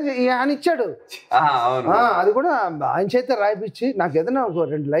కట్రాడని ఆయన ఇచ్చాడు, అది కూడా ఆయన చేత రాయిపించి నాకు ఏదైనా ఒక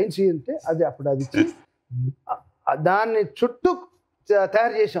 2 లైన్స్ ఇస్తే అది అప్పుడు అది ఇచ్చి దాన్ని చుట్టూ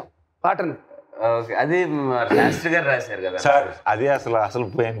తయారు చేసాం పాటను. అది శాస్త్రి గారు రాశారు కదా సార్, అది అసలు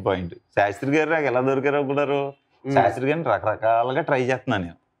పాయింట్. శాస్త్రి గారు నాకు ఎలా దొరికారు అనుకున్నారు, శాస్త్రి గారిని రకరకాలుగా ట్రై చేస్తున్నాను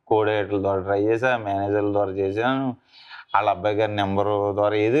నేను, కోడేట్ల ద్వారా ట్రై చేశాను, మేనేజర్ల ద్వారా చేశాను, వాళ్ళ అబ్బాయి గారి నెంబరు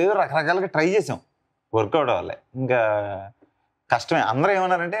ద్వారా ఏదో రకరకాలుగా ట్రై చేసాం, వర్కౌట్ అవ్వాలి. ఇంకా కష్టమే. అందరూ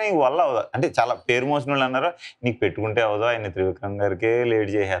ఏమన్నారంటే నీకు వల్ల అవదా, అంటే చాలా పేరు మోసిన వాళ్ళు అన్నారు, నీకు పెట్టుకుంటే అవదో, ఆయన త్రివిక్రమ్ గారికి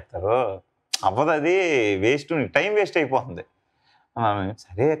లేట్ చేసేస్తారు, అవ్వదు, అది వేస్ట్, టైం వేస్ట్ అయిపోతుంది.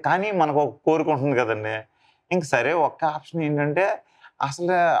 సరే కానీ మనకు ఒక కోరుకుంటుంది కదండి, ఇంక సరే ఒక్క ఆప్షన్ ఏంటంటే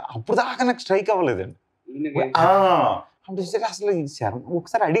అసలు అప్పుడు దాకా నాకు స్ట్రైక్ అవ్వలేదండి. అంటే సరే అసలు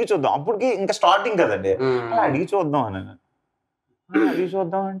ఒకసారి అడిగి చూద్దాం, అప్పటికి ఇంకా స్టార్టింగ్ కదండి, అలా అడిగి చూద్దాం అని అడిగి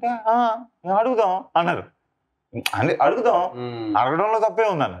చూద్దాం అంటే అడుగుదాం అన్నారు. అంటే అడగడంలో తప్పే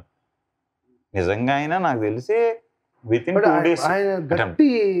ఉంది అన్నారు. నిజంగా అయినా నాకు తెలిసి విత్ ఇన్ 2 days గట్టి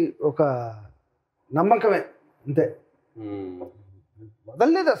ఒక నమ్మకమే అంతే,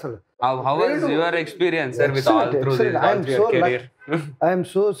 వదలలేదు అసలు. ఐఎమ్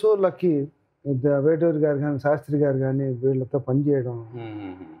సో లక్కీ, వేటూరు గారు కానీ శాస్త్రి గారు కానీ వీళ్ళతో పనిచేయడం.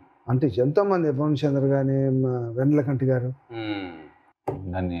 అంటే ఎంతో మంది భువన్ చంద్ర గాని, వెన్నెలకంటి గారు,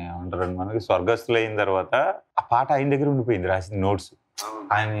 దాన్ని ఏమంటారు, మనకి స్వర్గస్థులు అయిన తర్వాత ఆ పాట ఆయన దగ్గర ఉండిపోయింది, రాసిన నోట్స్.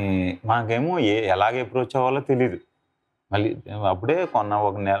 ఆయన మాకేమో ఎలాగ అప్రోచ్ అవ్వాలో తెలియదు. మళ్ళీ అప్పుడే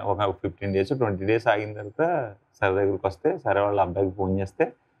ఒక 15 days 20 days ఆగిన తర్వాత సార్ దగ్గరికి వస్తే సరే వాళ్ళ అబ్బాయికి ఫోన్ చేస్తే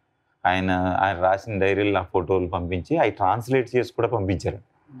ఆయన రాసిన డైరీలు నా ఫోటోలు పంపించి అవి ట్రాన్స్లేట్ చేసి కూడా పంపించారు.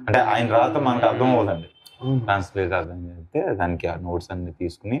 అంటే ఆయన రాత మనకు అర్థం అవుతుంది, ట్రాన్స్లేట్ అర్థం చేస్తే దానికి ఆ నోట్స్ అన్ని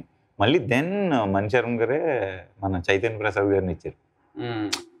తీసుకుని మళ్ళీ దెన్ మణిశర్మ గారే మన చైతన్య ప్రసాద్ గారిని ఇచ్చారు.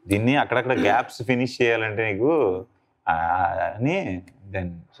 దీన్ని అక్కడక్కడ గ్యాప్స్ ఫినిష్ చేయాలంటే నీకు అని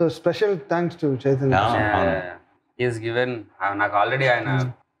then so special thanks to Chaitanya. Is given నాకు ఆల్రెడీ ఆయన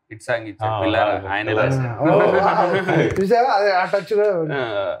హిట్ సాంగ్ ఇచ్చారు ఆయన.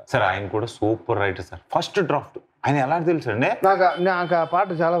 సార్ ఆయన కూడా super writer sir. First draft ఆయన ఎలా తెలుసు అండి నాకు ఆ పాట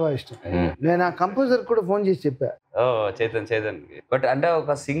చాలా బాగా ఇష్టం. నేను ఆ కంపోజర్ కూడా ఫోన్ చేసి చెప్పా. చైతన్ బట్ అంటే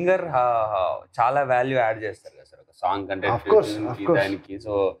ఒక సింగర్ చాలా వాల్యూ యాడ్ చేస్తారు కదా సార్ ఒక సాంగ్ అంటే దానికి.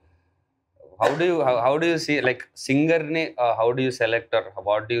 So how do you see like singer ని how do you select are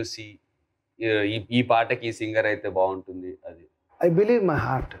what do you see ఈ పాటకి ఈ సింగర్ అయితే బాగుంటుంది అది? I believe my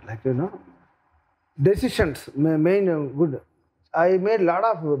heart, like decisions main good. I made lot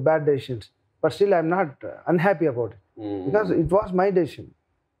of bad decisions, but still I'm not unhappy about it because it was my decision.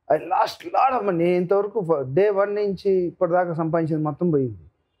 I lost lot of money. ఇంతవరకు day 1 నుంచి ఇప్పటిదాకా సంపాదించింది మొత్తం పోయింది.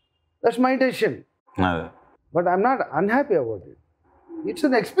 That's my decision. But I'm not unhappy about it. It's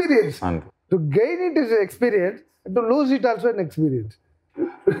an experience. To gain it is an experience, and to lose it also an experience.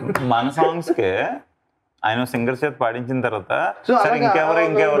 మన songs కే ఆయన singer చేత పాడించిన తర్వాత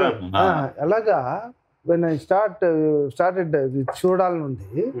ఇంకెవరు అలాగా when I started చూడాలని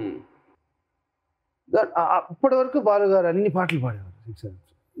ఉంది. అప్పటి వరకు బాలు గారు అన్ని పాటలు పాడేవారు.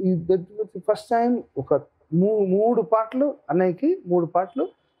 ఫస్ట్ టైం ఒక 3 పాటలు అన్నయ్యకి 3 పాటలు.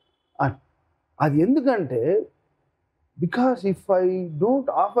 అది ఎందుకంటే because if I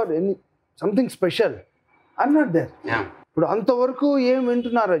don't offer any something special I'm not there. ఇప్పుడు అంతవరకు ఏం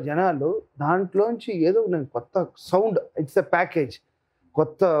వింటున్నారో జనాలు, దాంట్లోంచి ఏదో నేను కొత్త సౌండ్, ఇట్స్ ఎ ప్యాకేజ్,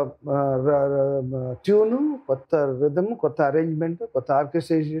 కొత్త ట్యూను, కొత్త రిథమ్, కొత్త అరేంజ్మెంట్, కొత్త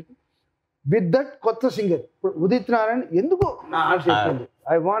ఆర్కెస్ట్రేషన్, విత్ దట్ కొత్త సింగర్. ఇప్పుడు ఉదిత్ నారాయణ ఎందుకు నా ఆర్ట్ చెప్పింది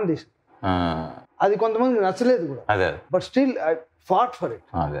ఐ వాంట్ దిస్. అది కొంతమంది నచ్చలేదు కూడా, but still I fought for it.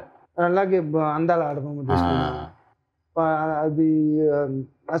 అలాగే అందాల ఆడబొమ్మ తీసుకున్నాను, అది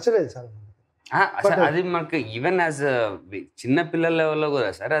నచ్చలేదు సార్. అది మనకు ఈవెన్ యాజ్ చిన్న పిల్లల లెవెల్లో కూడా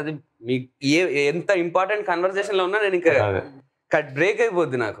సార్ అది మీకు ఎంత ఇంపార్టెంట్ కన్వర్సేషన్ లో ఉన్నా నేను ఇంకా బ్రేక్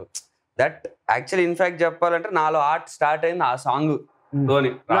అయిపోద్ది నాకు. దట్ యాక్చువల్లీ ఇన్ఫాక్ట్ చెప్పాలంటే నాలో ఆర్ట్ స్టార్ట్ అయింది ఆ సాంగ్ తోని.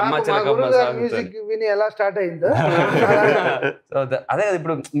 ఎలా స్టార్ట్ అయిందో అదే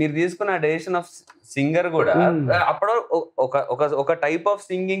ఇప్పుడు మీరు తీసుకున్న డెసిషన్ ఆఫ్ సింగర్ కూడా అప్పుడు ఒక టైప్ ఆఫ్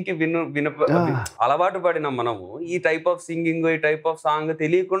సింగింగ్ కి అలవాటు పడినాం మనము. ఈ టైప్ ఆఫ్ సింగింగ్, ఈ టైప్ ఆఫ్ సాంగ్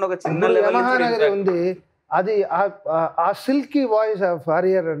తెలియకుండా ఒక చిన్న లెవెల్ ఉంది. అది ఆ సిల్కీ వాయిస్ ఆఫ్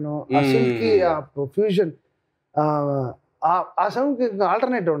ఫారియర్ అను, ఆ సిల్కీ ఫ్యూజన్, ఆ సౌండ్ కి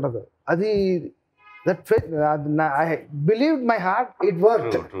ఆల్టర్నేటివ్ ఉండదు. అది I believed my heart, it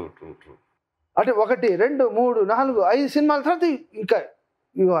worked. True. అంటే 1 2 3 4 5 సినిమాల తర్వాత ఇంకా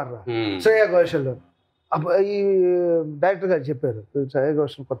ఇవారు శ్రేయా ఘోషల్ ఈ డైరెక్టర్ గారు చెప్పారు శ్రేయా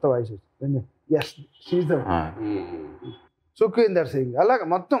ఘోషల్ కొత్త వాయిస్ వచ్చింది. Yes she is the Sukhwinder Singh, అలాగే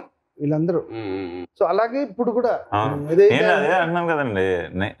మొత్తం వీళ్ళందరూ. సో అలాగే ఇప్పుడు కూడా అదే అంటున్నాను కదండి,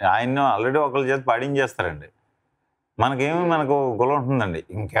 ఆయన ఆల్రెడీ ఒకళ్ళ చేత పాడించేస్తారండి. మనకు గొడవ ఉంటుందండి,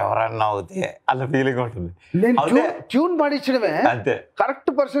 ఇంకెవరన్నా అవుతే అలా ఫీలింగ్ ఉంటుంది. ట్యూన్ పాడించడమే అంతే, కరెక్ట్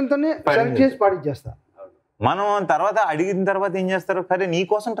పర్సన్ తోనే సెలెక్ట్ చేసి పాడించేస్తా. మనం తర్వాత అడిగిన తర్వాత ఏం చేస్తారు, సరే నీ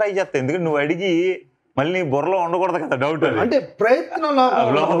కోసం ట్రై చేస్తా, ఎందుకంటే నువ్వు అడిగి మళ్ళీ నీ బుర్రలో ఉండకూడదు కదా డౌట్. అంటే ప్రయత్నంలో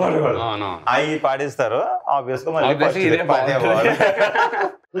అవి పాడిస్తారు.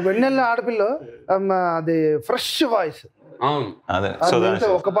 వెన్నెల ఆడపిల్ల అది ఫ్రెష్ వాయిస్,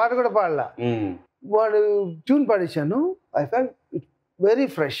 ఒక పాట కూడా పాడలా, వాడు tune పాడించాను. I felt it very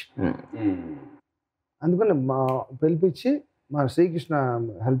fresh. అందుకని మా పిలిపించి మా శ్రీకృష్ణ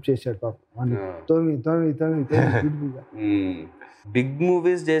హెల్ప్ చేశాడు పాపం. బిగ్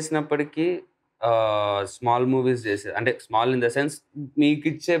మూవీస్ చేసినప్పటికీ స్మాల్ మూవీస్ చేసే, అంటే స్మాల్ ఇన్ ద సెన్స్ మీకు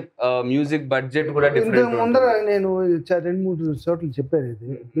ఇచ్చే మ్యూజిక్ బడ్జెట్ కూడా డిఫరెంట్. ముందర నేను 2-3 చోట్ల చెప్పాను ఇది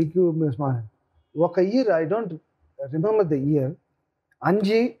బిగ్ స్మాల్. ఒక year I don't remember the year,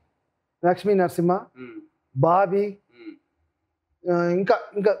 Anji, Lakshmi Narasimha, Bobby, ఇంకా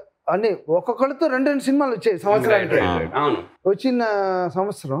అన్ని ఒక్కొక్కరితో 2 సినిమాలు వచ్చాయి సంవత్సరానికి. వచ్చిన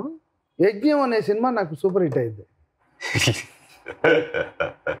సంవత్సరం యజ్ఞం అనే సినిమా నాకు సూపర్ హిట్ అయింది.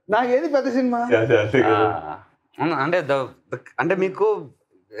 నాకేది పెద్ద సినిమా అంటే మీకు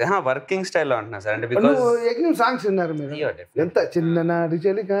వర్కింగ్ స్టైల్ అంటున్నా సార్. అంటే యజ్ఞం సాంగ్స్ విన్నారు మీరు, ఎంత చిన్ననాడి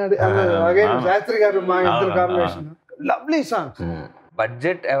చెలికాడి, శాస్త్రి గారు మా ఇద్దరు combination, lovely songs.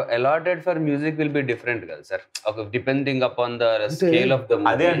 Budget allotted for music will be different కదా సార్, ఒక depending upon the scale of the movie.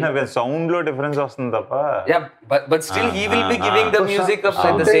 అదే అంటున్నారు కదా, సౌండ్ లో డిఫరెన్స్ వస్తుంది తప్ప. But still he will be giving the music of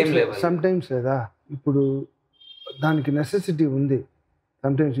the same level. Some times లేదా ఇప్పుడు దానికి నెసెసిటీ ఉంది.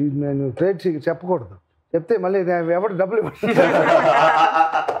 సమ్ టైమ్స్ నేను ట్రేడ్ చెప్పకూడదు, చెప్తే మళ్ళీ ఎవరు డబ్బులు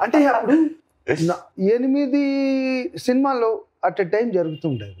అంటే అప్పుడు 8 సినిమాలు అట్ ఎ టైం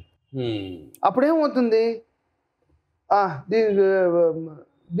జరుగుతుండేది. అప్పుడేమవుతుంది,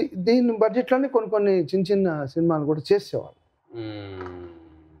 దీని బడ్జెట్లోనే కొన్ని చిన్న సినిమాలు కూడా చేసేవాళ్ళు.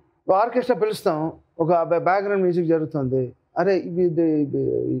 ఆర్కెస్ట్రా పిలుస్తాం, ఒక బ్యాక్గ్రౌండ్ మ్యూజిక్ జరుగుతుంది, అరే ఇది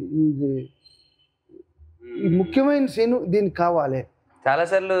ఈ ముఖ్యమైన సీను దీనికి కావాలి. చాలా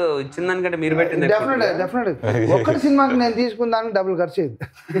సార్లు ఇచ్చిన దానికంటే మీరు పెట్టింది డెఫినెట్ ఒక్కటి సినిమాకి నేను తీసుకున్న దానికి డబ్బులు ఖర్చు అయింది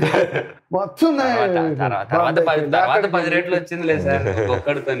మొత్తం. తర్వాత 10 రేట్లు వచ్చింది లేదు సార్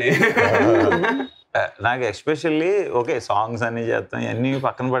ఒక్కడితోనే. నాకు ఎస్పెషల్లీ ఓకే సాంగ్స్ అన్ని చేస్తాం, అన్నీ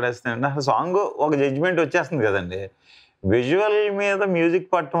పక్కన పడేస్తాయండి. అసలు సాంగ్ ఒక జడ్జిమెంట్ వచ్చేస్తుంది కదండి. విజువల్ మీద మ్యూజిక్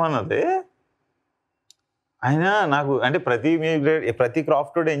పట్టడం అన్నది ఆయన నాకు అంటే ప్రతి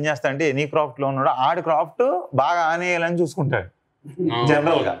క్రాఫ్ట్ ఏం చేస్తా అంటే ఎనీ క్రాఫ్ట్లో ఉన్నాడు ఆడి క్రాఫ్ట్ బాగా ఆనేయాలని చూసుకుంటాడు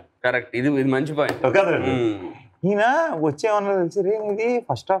జనరల్ గా. కరెక్ట్, ఇది మంచి పాయింట్ కదండి. ఈయన వచ్చేమన్నా తెలిసి రే ఇది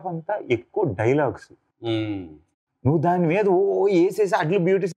ఫస్ట్ హాఫ్ అంతా ఎక్కువ డైలాగ్స్, నువ్వు దాని మీద వేసేసి అట్లా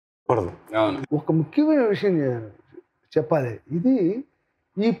బ్యూటీ కూడదు. ఒక ముఖ్యమైన విషయం చెప్పాలి, ఇది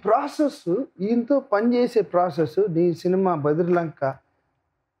ఈ ప్రాసెస్ ఈయనతో పనిచేసే ప్రాసెస్. నీ సినిమా బెదురులంక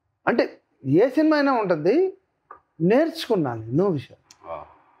అంటే ఏ సినిమా అయినా ఉంటుంది, నేర్చుకున్నాను ఎన్నో విషయాలు.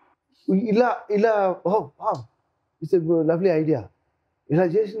 ఇలా ఇట్స్ లవ్లీ ఐడియా, ఇలా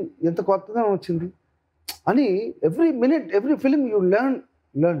చేసి ఎంత కొత్తగా వచ్చింది అని every minute every film you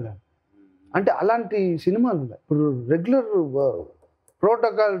learn అంటే అలాంటి సినిమాలు ఉన్నాయి. ఇప్పుడు రెగ్యులర్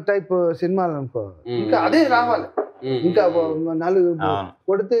ప్రోటోకాల్ టైప్ సినిమాలు అనుకో, ఇంకా అదే రావాలి. ఇంకా 4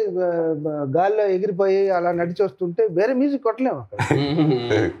 కొడితే గాల్లో ఎగిరిపోయి అలా నడిచి వస్తుంటే వేరే మ్యూజిక్ కొట్టలేము అక్కడ,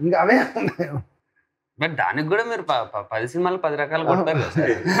 ఇంకా అవే ఉన్నాయి. బట్ దానికి కూడా మీరు 10 సినిమాలు 10 రకాలు కొడతారు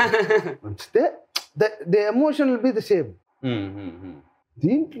కదా. The emotion will be the same.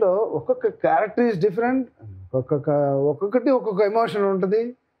 దీంట్లో ఒక్కొక్క క్యారెక్టర్ ఈస్ డిఫరెంట్, ఒక్కొక్కటి ఒక్కొక్క ఎమోషన్ ఉంటుంది.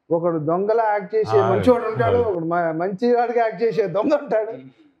 ఒకడు దొంగలా యాక్ట్ చేసే మంచివాడు ఉంటాడు, ఒకడు మంచి వాడిగా యాక్ట్ చేసే దొంగ ఉంటాడు.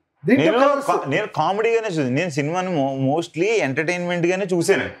 నేను కామెడీగానే చూసాను, నేను సినిమాని మోస్ట్లీ ఎంటర్టైన్మెంట్ గానే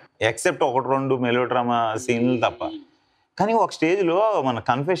చూసాను, ఎక్సెప్ట్ 1-2 మెలో డ్రామా సీన్లు తప్ప. కానీ ఒక స్టేజ్లో మన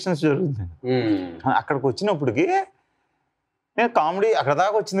కన్ఫెషన్స్ జరుగుతుంది, అక్కడికి వచ్చినప్పటికి నేను కామెడీ అక్కడ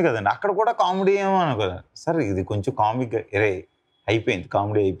దాకా వచ్చింది కదండి, అక్కడ కూడా కామెడీ ఏమో అనుకోదా సార్, ఇది కొంచెం కామిక్ అయిపోయింది,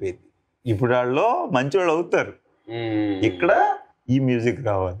 కామెడీ అయిపోయింది. ఇప్పుడు వాళ్ళు మంచి వాళ్ళు అవుతారు, ఇక్కడ ఈ మ్యూజిక్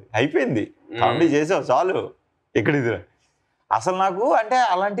కావాలి, అయిపోయింది, కామెడీ చేసావు చాలు, ఇక్కడ ఇది అసలు నాకు అంటే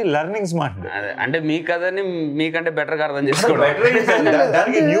అలాంటి లెర్నింగ్స్ మాట. అంటే మీ కథని మీకంటే బెటర్గా అర్థం చేసుకోవడం,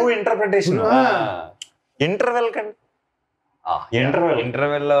 దానికి న్యూ ఇంటర్ప్రిటేషన్. ఇంటర్వెల్ కంటే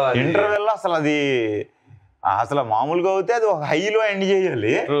ఇంటర్వెల్ అసలు అది అసలు మామూలుగా అవుతే అది ఒక హైలో ఎండ్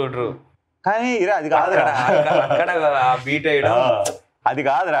చేయాలి, కానీ అది కాదురా, బీట్ అయ్యడం అది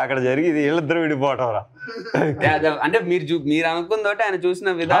కాదురా, అక్కడ జరిగేది వీళ్ళిద్దరు విడిపోవటం రా. అంటే మీరు అనుకుందో ఆయన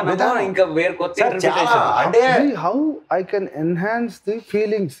చూసిన విధానం ఇంకా వేరే కొత్త అంటే how I can enhance the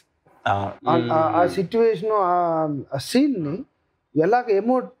feelings, ఆ సిచ్యువేషన్ ఆ సీన్ ని ఎలాగ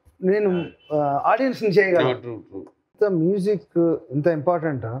నేను ఆడియన్స్ ని చేయగలను. మ్యూజిక్ ఎంత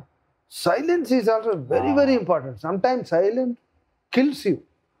important, silence is also very important. Some times silent kills you,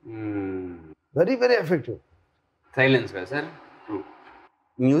 very effective silence కదా సార్.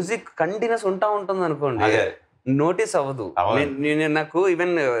 మ్యూజిక్ కంటిన్యూస్ ఉంటుంది అనుకోండి, నోటీస్ అవ్వదు. నేను నాకు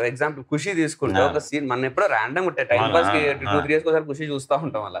ఈవెన్ ఎగ్జాంపుల్ ఖుషి తీసుకుంటే ఒక సీన్ మన ఎప్పుడో ర్యాండమ్ ఉంటాయి, టైం పాస్ కి 2-3 years ఒకసారి ఖుషి చూస్తూ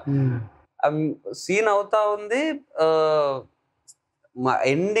ఉంటాం. అలా సీన్ అవుతా ఉంది,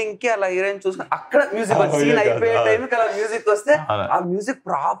 ఎండింగ్ కి అలా హీరోయిన్ చూసుకుని అక్కడ మ్యూజిక్ సీన్ అయిపోయే టైంకి అలా మ్యూజిక్ వస్తే ఆ మ్యూజిక్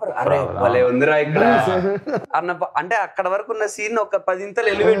ప్రాపర్ అరే భలే ఉందిరా ఇక్కడ అన్న. అంటే అక్కడ వరకు ఉన్న సీన్ ఒక 10 ఇంతలు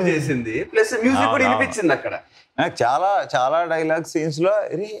ఎలివేట్ చేసింది, ప్లస్ మ్యూజిక్ కూడా వినిపించింది అక్కడ. చాలా డైలాగ్ సీన్స్ లో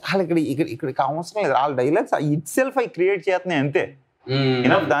ఇక్కడ అవసరం లేదు, వాళ్ళ డైలాగ్స్ ఇట్ సెల్ఫ్ అవి క్రియేట్ చేస్తున్నాయి అంతే,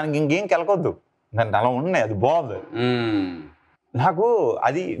 దానికి ఇంకేం కెలకొద్దు, దానికి అలా ఉన్నాయి, అది బాగుంది. నాకు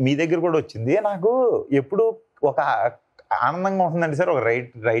అది మీ దగ్గర కూడా వచ్చింది. నాకు ఎప్పుడు ఒక ఆనందంగా ఉంటుందండి సార్, ఒక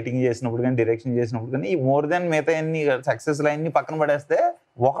రైటింగ్ చేసినప్పుడు కానీ డైరెక్షన్ చేసినప్పుడు కానీ మోర్ దెన్ మిగతా అన్ని సక్సెస్ లైన్ ని పక్కన పడేస్తే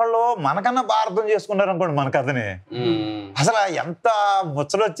ఒకళ్ళు మనకన్నా బాగా అర్థం చేసుకున్నారు అనుకోండి మన కథని, అసలు ఎంత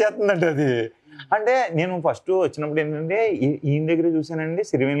ముచ్చట వచ్చేస్తుందండి అది. అంటే నేను ఫస్ట్ వచ్చినప్పుడు ఏంటంటే ఈయన దగ్గర చూసానండి,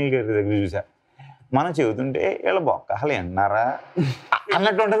 సిరివేణుల గారి దగ్గర చూసా. మనం చెబుతుంటే వీళ్ళ బొక్క అసలు వింటున్నారా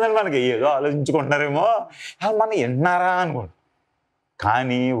అన్నట్టు ఉంటుందండి, మనకి ఏదో ఆలోచించుకుంటున్నారేమో, అసలు మనం వింటున్నారా అనుకోండి.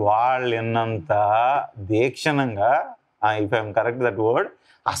 కానీ వాళ్ళు విన్నంత దీక్షణంగా if I'm correct that word,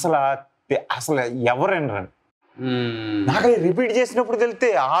 అసలు అసలు ఎవరు వినరండి. నాకు అది రిపీట్ చేసినప్పుడు తెలితే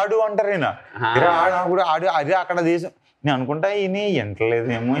ఆడు అంటారైనా ఆడు ఆడు అదే అక్కడ దేశం. నేను అనుకుంటా ఈయన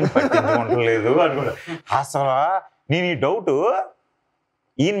ఎంటలేదేమో, ఈయన పట్టించుకుంటలేదు అనుకుంటా. అసలు నేను ఈ డౌట్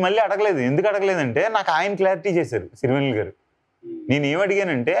ఈయన మళ్ళీ అడగలేదు. ఎందుకు అడగలేదంటే నాకు ఆయన క్లారిటీ చేశారు సిరివెన్నెల గారు. నేను ఏం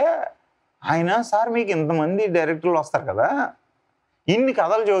అడిగానంటే, ఆయన సార్ మీకు ఇంతమంది డైరెక్టర్లు వస్తారు కదా, ఇన్ని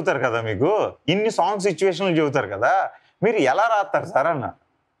కథలు చెబుతారు కదా, మీకు ఇన్ని సాంగ్ సిచ్యువేషన్లు చెబుతారు కదా, మీరు ఎలా రాస్తారు సార్ అన్న.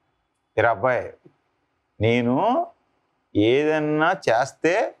 అబ్బాయి నేను ఏదన్నా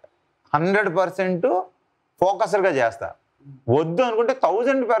చేస్తే 100% ఫోకస్డ్గా చేస్తా, వద్దు అనుకుంటే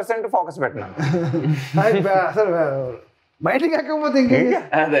 1000% ఫోకస్ పెట్టినాను. అసలు బయటకి ఎక్కకపోతే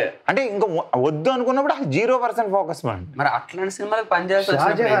అదే అంటే ఇంకా వద్దు అనుకున్నప్పుడు 0% ఫోకస్ మాట. మరి అట్లాంటి సినిమాలకు పనిచేస్తా.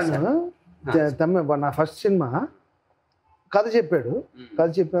 నా ఫస్ట్ సినిమా కథ చెప్పాడు. కథ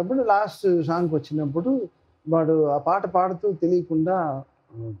చెప్పినప్పుడు లాస్ట్ సాంగ్ వచ్చినప్పుడు వాడు ఆ పాట పాడుతూ తెలియకుండా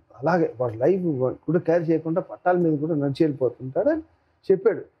అలాగే వాడు లైఫ్ కూడా క్యారీ చేయకుండా పట్టాల మీద కూడా నడిచి వెళ్ళిపోతుంటాడని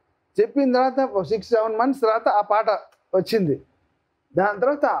చెప్పాడు. చెప్పిన తర్వాత 6-7 months తర్వాత ఆ పాట వచ్చింది. దాని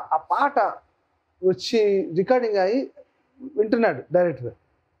తర్వాత ఆ పాట వచ్చి రికార్డింగ్ అయ్యి వింటున్నాడు డైరెక్టర్.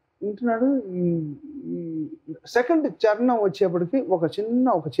 వింటున్నాడు. ఈ సెకండ్ చరణం వచ్చేప్పటికి ఒక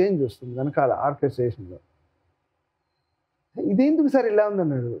చేంజ్ వస్తుంది వెనకాల ఆర్కెస్ట్రేషన్లో. ఇదేందుకు సార్ ఇలా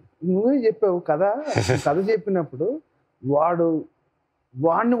ఉందన్నాడు. నువ్వే చెప్పావు కదా, కథ చెప్పినప్పుడు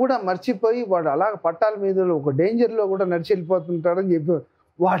వాడిని కూడా మర్చిపోయి వాడు అలా పట్టాల మీద ఒక డేంజర్లో కూడా నడిచి వెళ్ళిపోతుంటాడని చెప్పావు.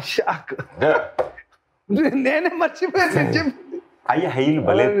 వాడు షాక్. నేనే మర్చిపోయాను చెప్పి.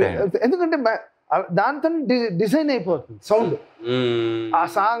 ఎందుకంటే దాంతో డిజైన్ అయిపోతుంది సౌండ్. ఆ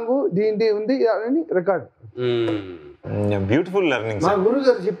సాంగ్ దీంటి ఉంది అని రికార్డ్. Beautiful learning. మా గురువు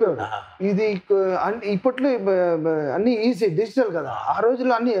గారు చెప్పారు, ఇది ఇప్పట్లో అన్ని ఈజీ డిజిటల్ కదా, ఆ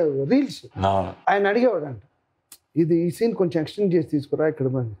రోజుల్లో అన్ని రీల్స్. ఆయన అడిగేవాడు అంట, ఇది ఈ సీన్ కొంచెం ఎక్స్టెండ్ చేసి తీసుకురా ఇక్కడ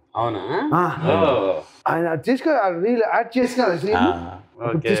మంది. ఆయన రీల్ యాడ్ చేసిన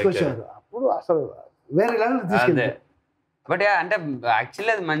తీసుకొచ్చారు. అప్పుడు అసలు వేరే లెవెల్ తీసుకెళ్ళారు. బట్ అంటే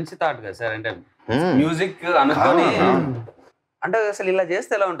యాక్చువల్లీ అది మంచి థాట్ కదా సార్. అంటే మ్యూజిక్ అనుకొని అంటే అసలు ఇలా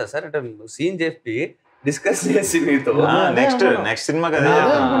చేస్తే ఎలా ఉంటుంది సార్? అంటే సీన్ చెప్పి డిస్కస్ చేసి మీతో నెక్స్ట్ సినిమా కదా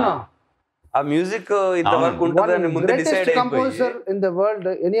ఆ మ్యూజిక్ ఇంతవరకు ఉంటుందని ముందు డిసైడ్ అయిపోయి composer in the world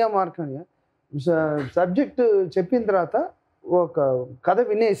ఎనియా మార్కానియా subject చెప్పిన తర్వాత ఒక కథ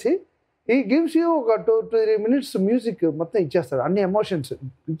వినేసి ఈ గివ్స్ యూ ఒక 2-3 minutes మ్యూజిక్ మొత్తం ఇచ్చేస్తాడు. అన్ని ఎమోషన్స్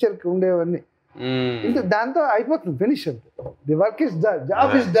పిక్చర్కి ఉండేవన్నీ ఇంకా దాంతో అయిపోతుంది, finish. The work is done,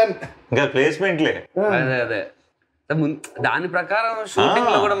 job is done. ఇంకా ప్లేస్మెంట్లే. అదే దాని ప్రకారం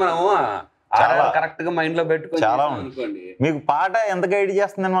షూటింగ్ లో కూడా మనము కరెక్ట్ గా మైండ్ లో పెట్టుకొని చాలా అనుకోండి. మీకు పాట ఎంత గైడ్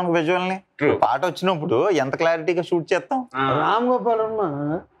చేస్తుందని మనకు విజువల్ ని. పాట వచ్చినప్పుడు ఎంత క్లారిటీగా షూట్ చేస్తాం. రామ్ గోపాల్ వర్మ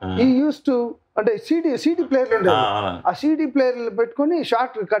ఈ యూస్ టు అంటే సిడి ప్లేయర్లు ఉండే, ఆ సిడి ప్లేయర్లు పెట్టుకొని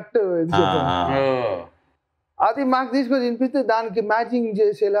షార్ట్ కట్ అది మాకు తీసుకొని వినిపిస్తే దానికి మ్యాచింగ్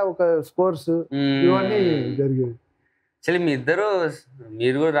చేసేలా ఒక స్కోర్స్ ఇవన్నీ జరిగేది. యాక్చువల్లీ మీ ఇద్దరు,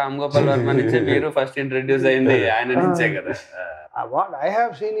 మీరు కూడా రామ్ గోపాల్ వర్మ నుంచే మీరు ఫస్ట్ ఇంట్రడ్యూస్ అయింది ఆయన నుంచే కదా. What I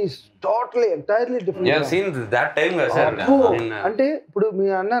have seen is totally entirely different. You have seen that time కదా సార్. అంటే ఇప్పుడు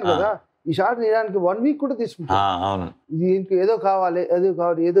మీరు అన్నారు కదా ఈ షార్ట్ తీయడానికి 1 week కూడా తీసుకుంటాం. ఇది ఏదో కావాలి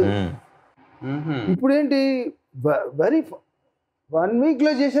ఏదో. ఇప్పుడు ఏంటి వెరీ 1 week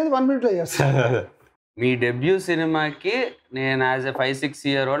లో చేసేది 1 minute లో చేస్తారు. మీ డెబ్యూ సినిమాకి నేను as a 5-6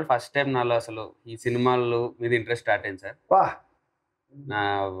 year old first time నాలో అసలు ఈ సినిమాలు మీద ఇంట్రెస్ట్ స్టార్ట్ అయింది సార్. నా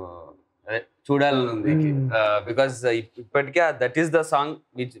అదే చూడాలని ఉంది బికాస్ ఇప్పటికే దట్ ఈస్ ద సాంగ్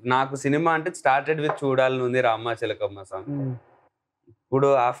నాకు సినిమా అంటే స్టార్టెడ్ విత్ చూడాలని ఉంది, రామ్మ చిలకమ్మ సాంగ్. ఇప్పుడు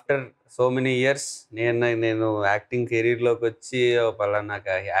ఆఫ్టర్ సో మెనీ ఇయర్స్ నేను యాక్టింగ్ కెరీర్లోకి వచ్చి పలానాక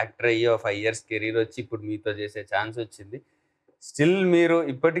యాక్టర్ అయ్యి 5 years కెరీర్ వచ్చి ఇప్పుడు మీతో చేసే ఛాన్స్ వచ్చింది. స్టిల్ మీరు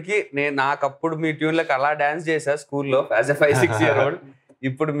ఇప్పటికీ నాకు అప్పుడు మీ ట్యూన్లకు అలా డాన్స్ చేశా స్కూల్లో యాజ్ ఎ 5-6 year old.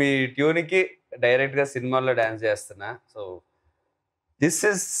 ఇప్పుడు మీ ట్యూన్కి డైరెక్ట్గా సినిమాల్లో డాన్స్ చేస్తున్నా. So this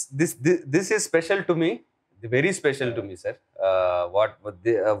is special to me, very special to me sir.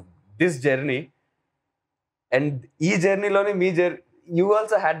 This journey and ee journey lone me you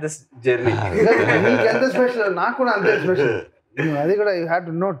also had this journey. మీకు ఎంత స్పెషల్ నాకు కూడా అంతే స్పెషల్. అది కూడా you had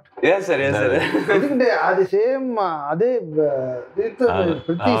to note. yes sir ఎందుకంటే అది same అదే దీంతో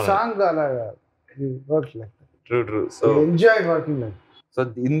ప్రతి సాంగ్ అలా work like true so enjoyed working like. So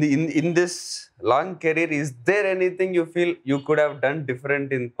in this long career, is there anything you feel you could have done different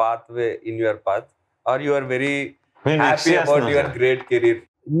in your path, or you are very happy about your great career?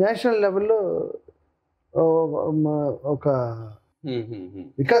 National level lo oka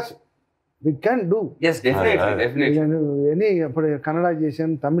because we can do. Yes, definitely. any appudu Kannada chesam,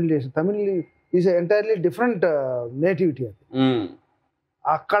 Tamil is entirely different nativity అది.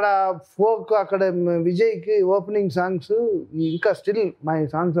 అక్కడ folk, అక్కడ విజయ్కి opening songs ఇంకా still my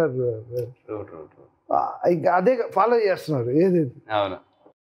songs are అదే follow చేస్తున్నారు ఏదేది.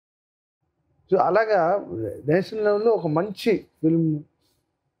 So అలాగా national లెవెల్లో ఒక మంచి ఫిల్మ్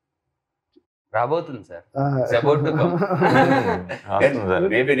రాబోతుంది సార్.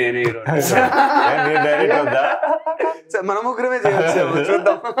 మన ముగ్గురమే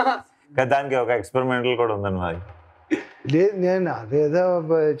చూద్దాం. దానికి ఒక ఎక్స్పెరిమెంటల్ కూడా ఉందండి మాది. లేదు, నేను అదేదో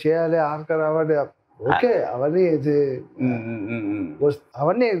చేయాలి ఆస్కార్ అవార్డు, ఓకే అవన్నీ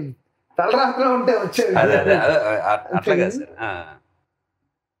అవన్నీ తలరాత్రిలో ఉంటే వచ్చేది.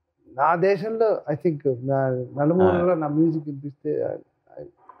 నా దేశంలో ఐ థింక్ నలుమూలలో నా మ్యూజిక్ వినిపిస్తే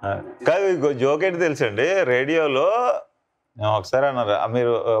కాదు. జోక్ ఏంటి తెలుసండి, రేడియోలో ఒకసారి అన్నారు,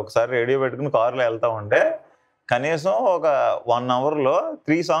 మీరు ఒకసారి రేడియో పెట్టుకుని కార్లో వెళ్తా ఉంటే కనీసం ఒక 1 hourలో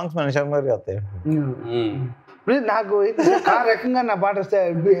 3 songs మనిషి గారు వస్తాయి. నాకు ఆ రకంగా నా పాట వస్తే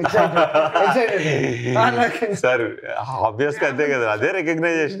సార్ ఆబ్వియస్ గా అంతే కదా, అదే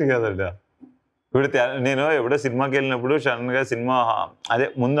రికగ్నైజేషన్ కదండి. ఇప్పుడు నేను ఎప్పుడో సినిమాకి వెళ్ళినప్పుడు సడన్ గా సినిమా అదే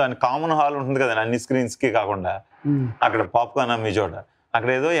ముందు కామన్ హాల్ ఉంటుంది కదండి అన్ని స్క్రీన్స్ కి కాకుండా, అక్కడ పాప్కార్న్ అమ్మే చోట అక్కడ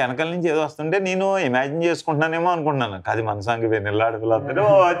ఏదో వెనకాల నుంచి ఏదో వస్తుంటే నేను ఇమాజిన్ చేసుకుంటున్నానేమో అనుకుంటున్నాను. అది మన సాంగ్ నిల్లాడుపులు వస్తుంటే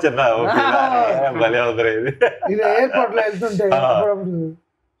చిన్న భలే అవుతారు ఇది ఎయిర్పోర్ట్ లో వెళ్తుంటే.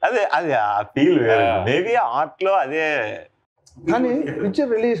 అదే అది ఆ ఫీల్ వేరే. మేబీ ఆర్ట్ లో అదే. కానీ పిక్చర్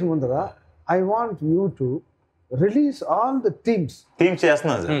రిలీజ్ ముందర I want you to release all the themes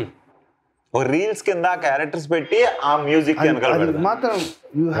చేస్తున్నాను సార్. ఓ రీల్స్ కింద క్యారెక్టర్స్ పెట్టి ఆ మ్యూజిక్ మాత్రం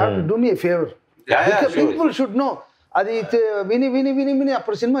you have to do me favour. People should know. అది విని విని విని విని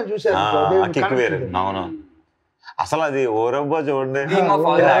అప్పుడు సినిమా చూసారు. అవును, అసలు అది ఓరబ్బో చూడండి,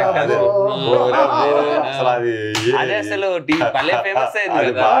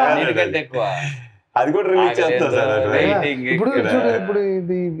 అది కూడా రిలీజ్ చేస్తారు సార్. ఇప్పుడు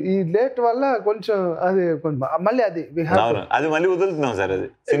ఈ లేట్ వల్ల కొంచెం అది మళ్ళీ అది మళ్ళీ వదులుతున్నాం సార్. అది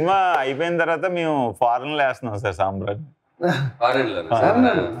సినిమా అయిపోయిన తర్వాత మేము ఫారెన్ లో వేస్తున్నాం సార్ సామ్రాట్.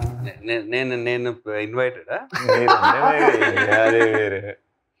 నేను ఇన్వైటెడ్.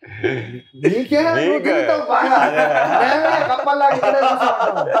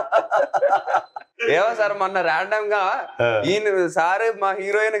 ఏమో సార్ మొన్న ర్యాండమ్ గా ఈయన సార్ మా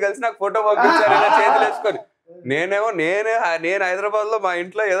హీరోయిన్ కలిసి నాకు ఫోటో పంపించారు చేతులు వేసుకొని. నేను హైదరాబాద్ లో మా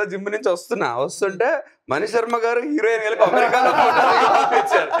ఇంట్లో ఏదో జిమ్ నుంచి వస్తుంటే మనీష్ శర్మ గారు హీరోయిన్ కలిపి అమెరికాలో ఫోటో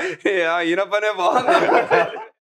పంపించారు. ఈయన పనే బాగుంది.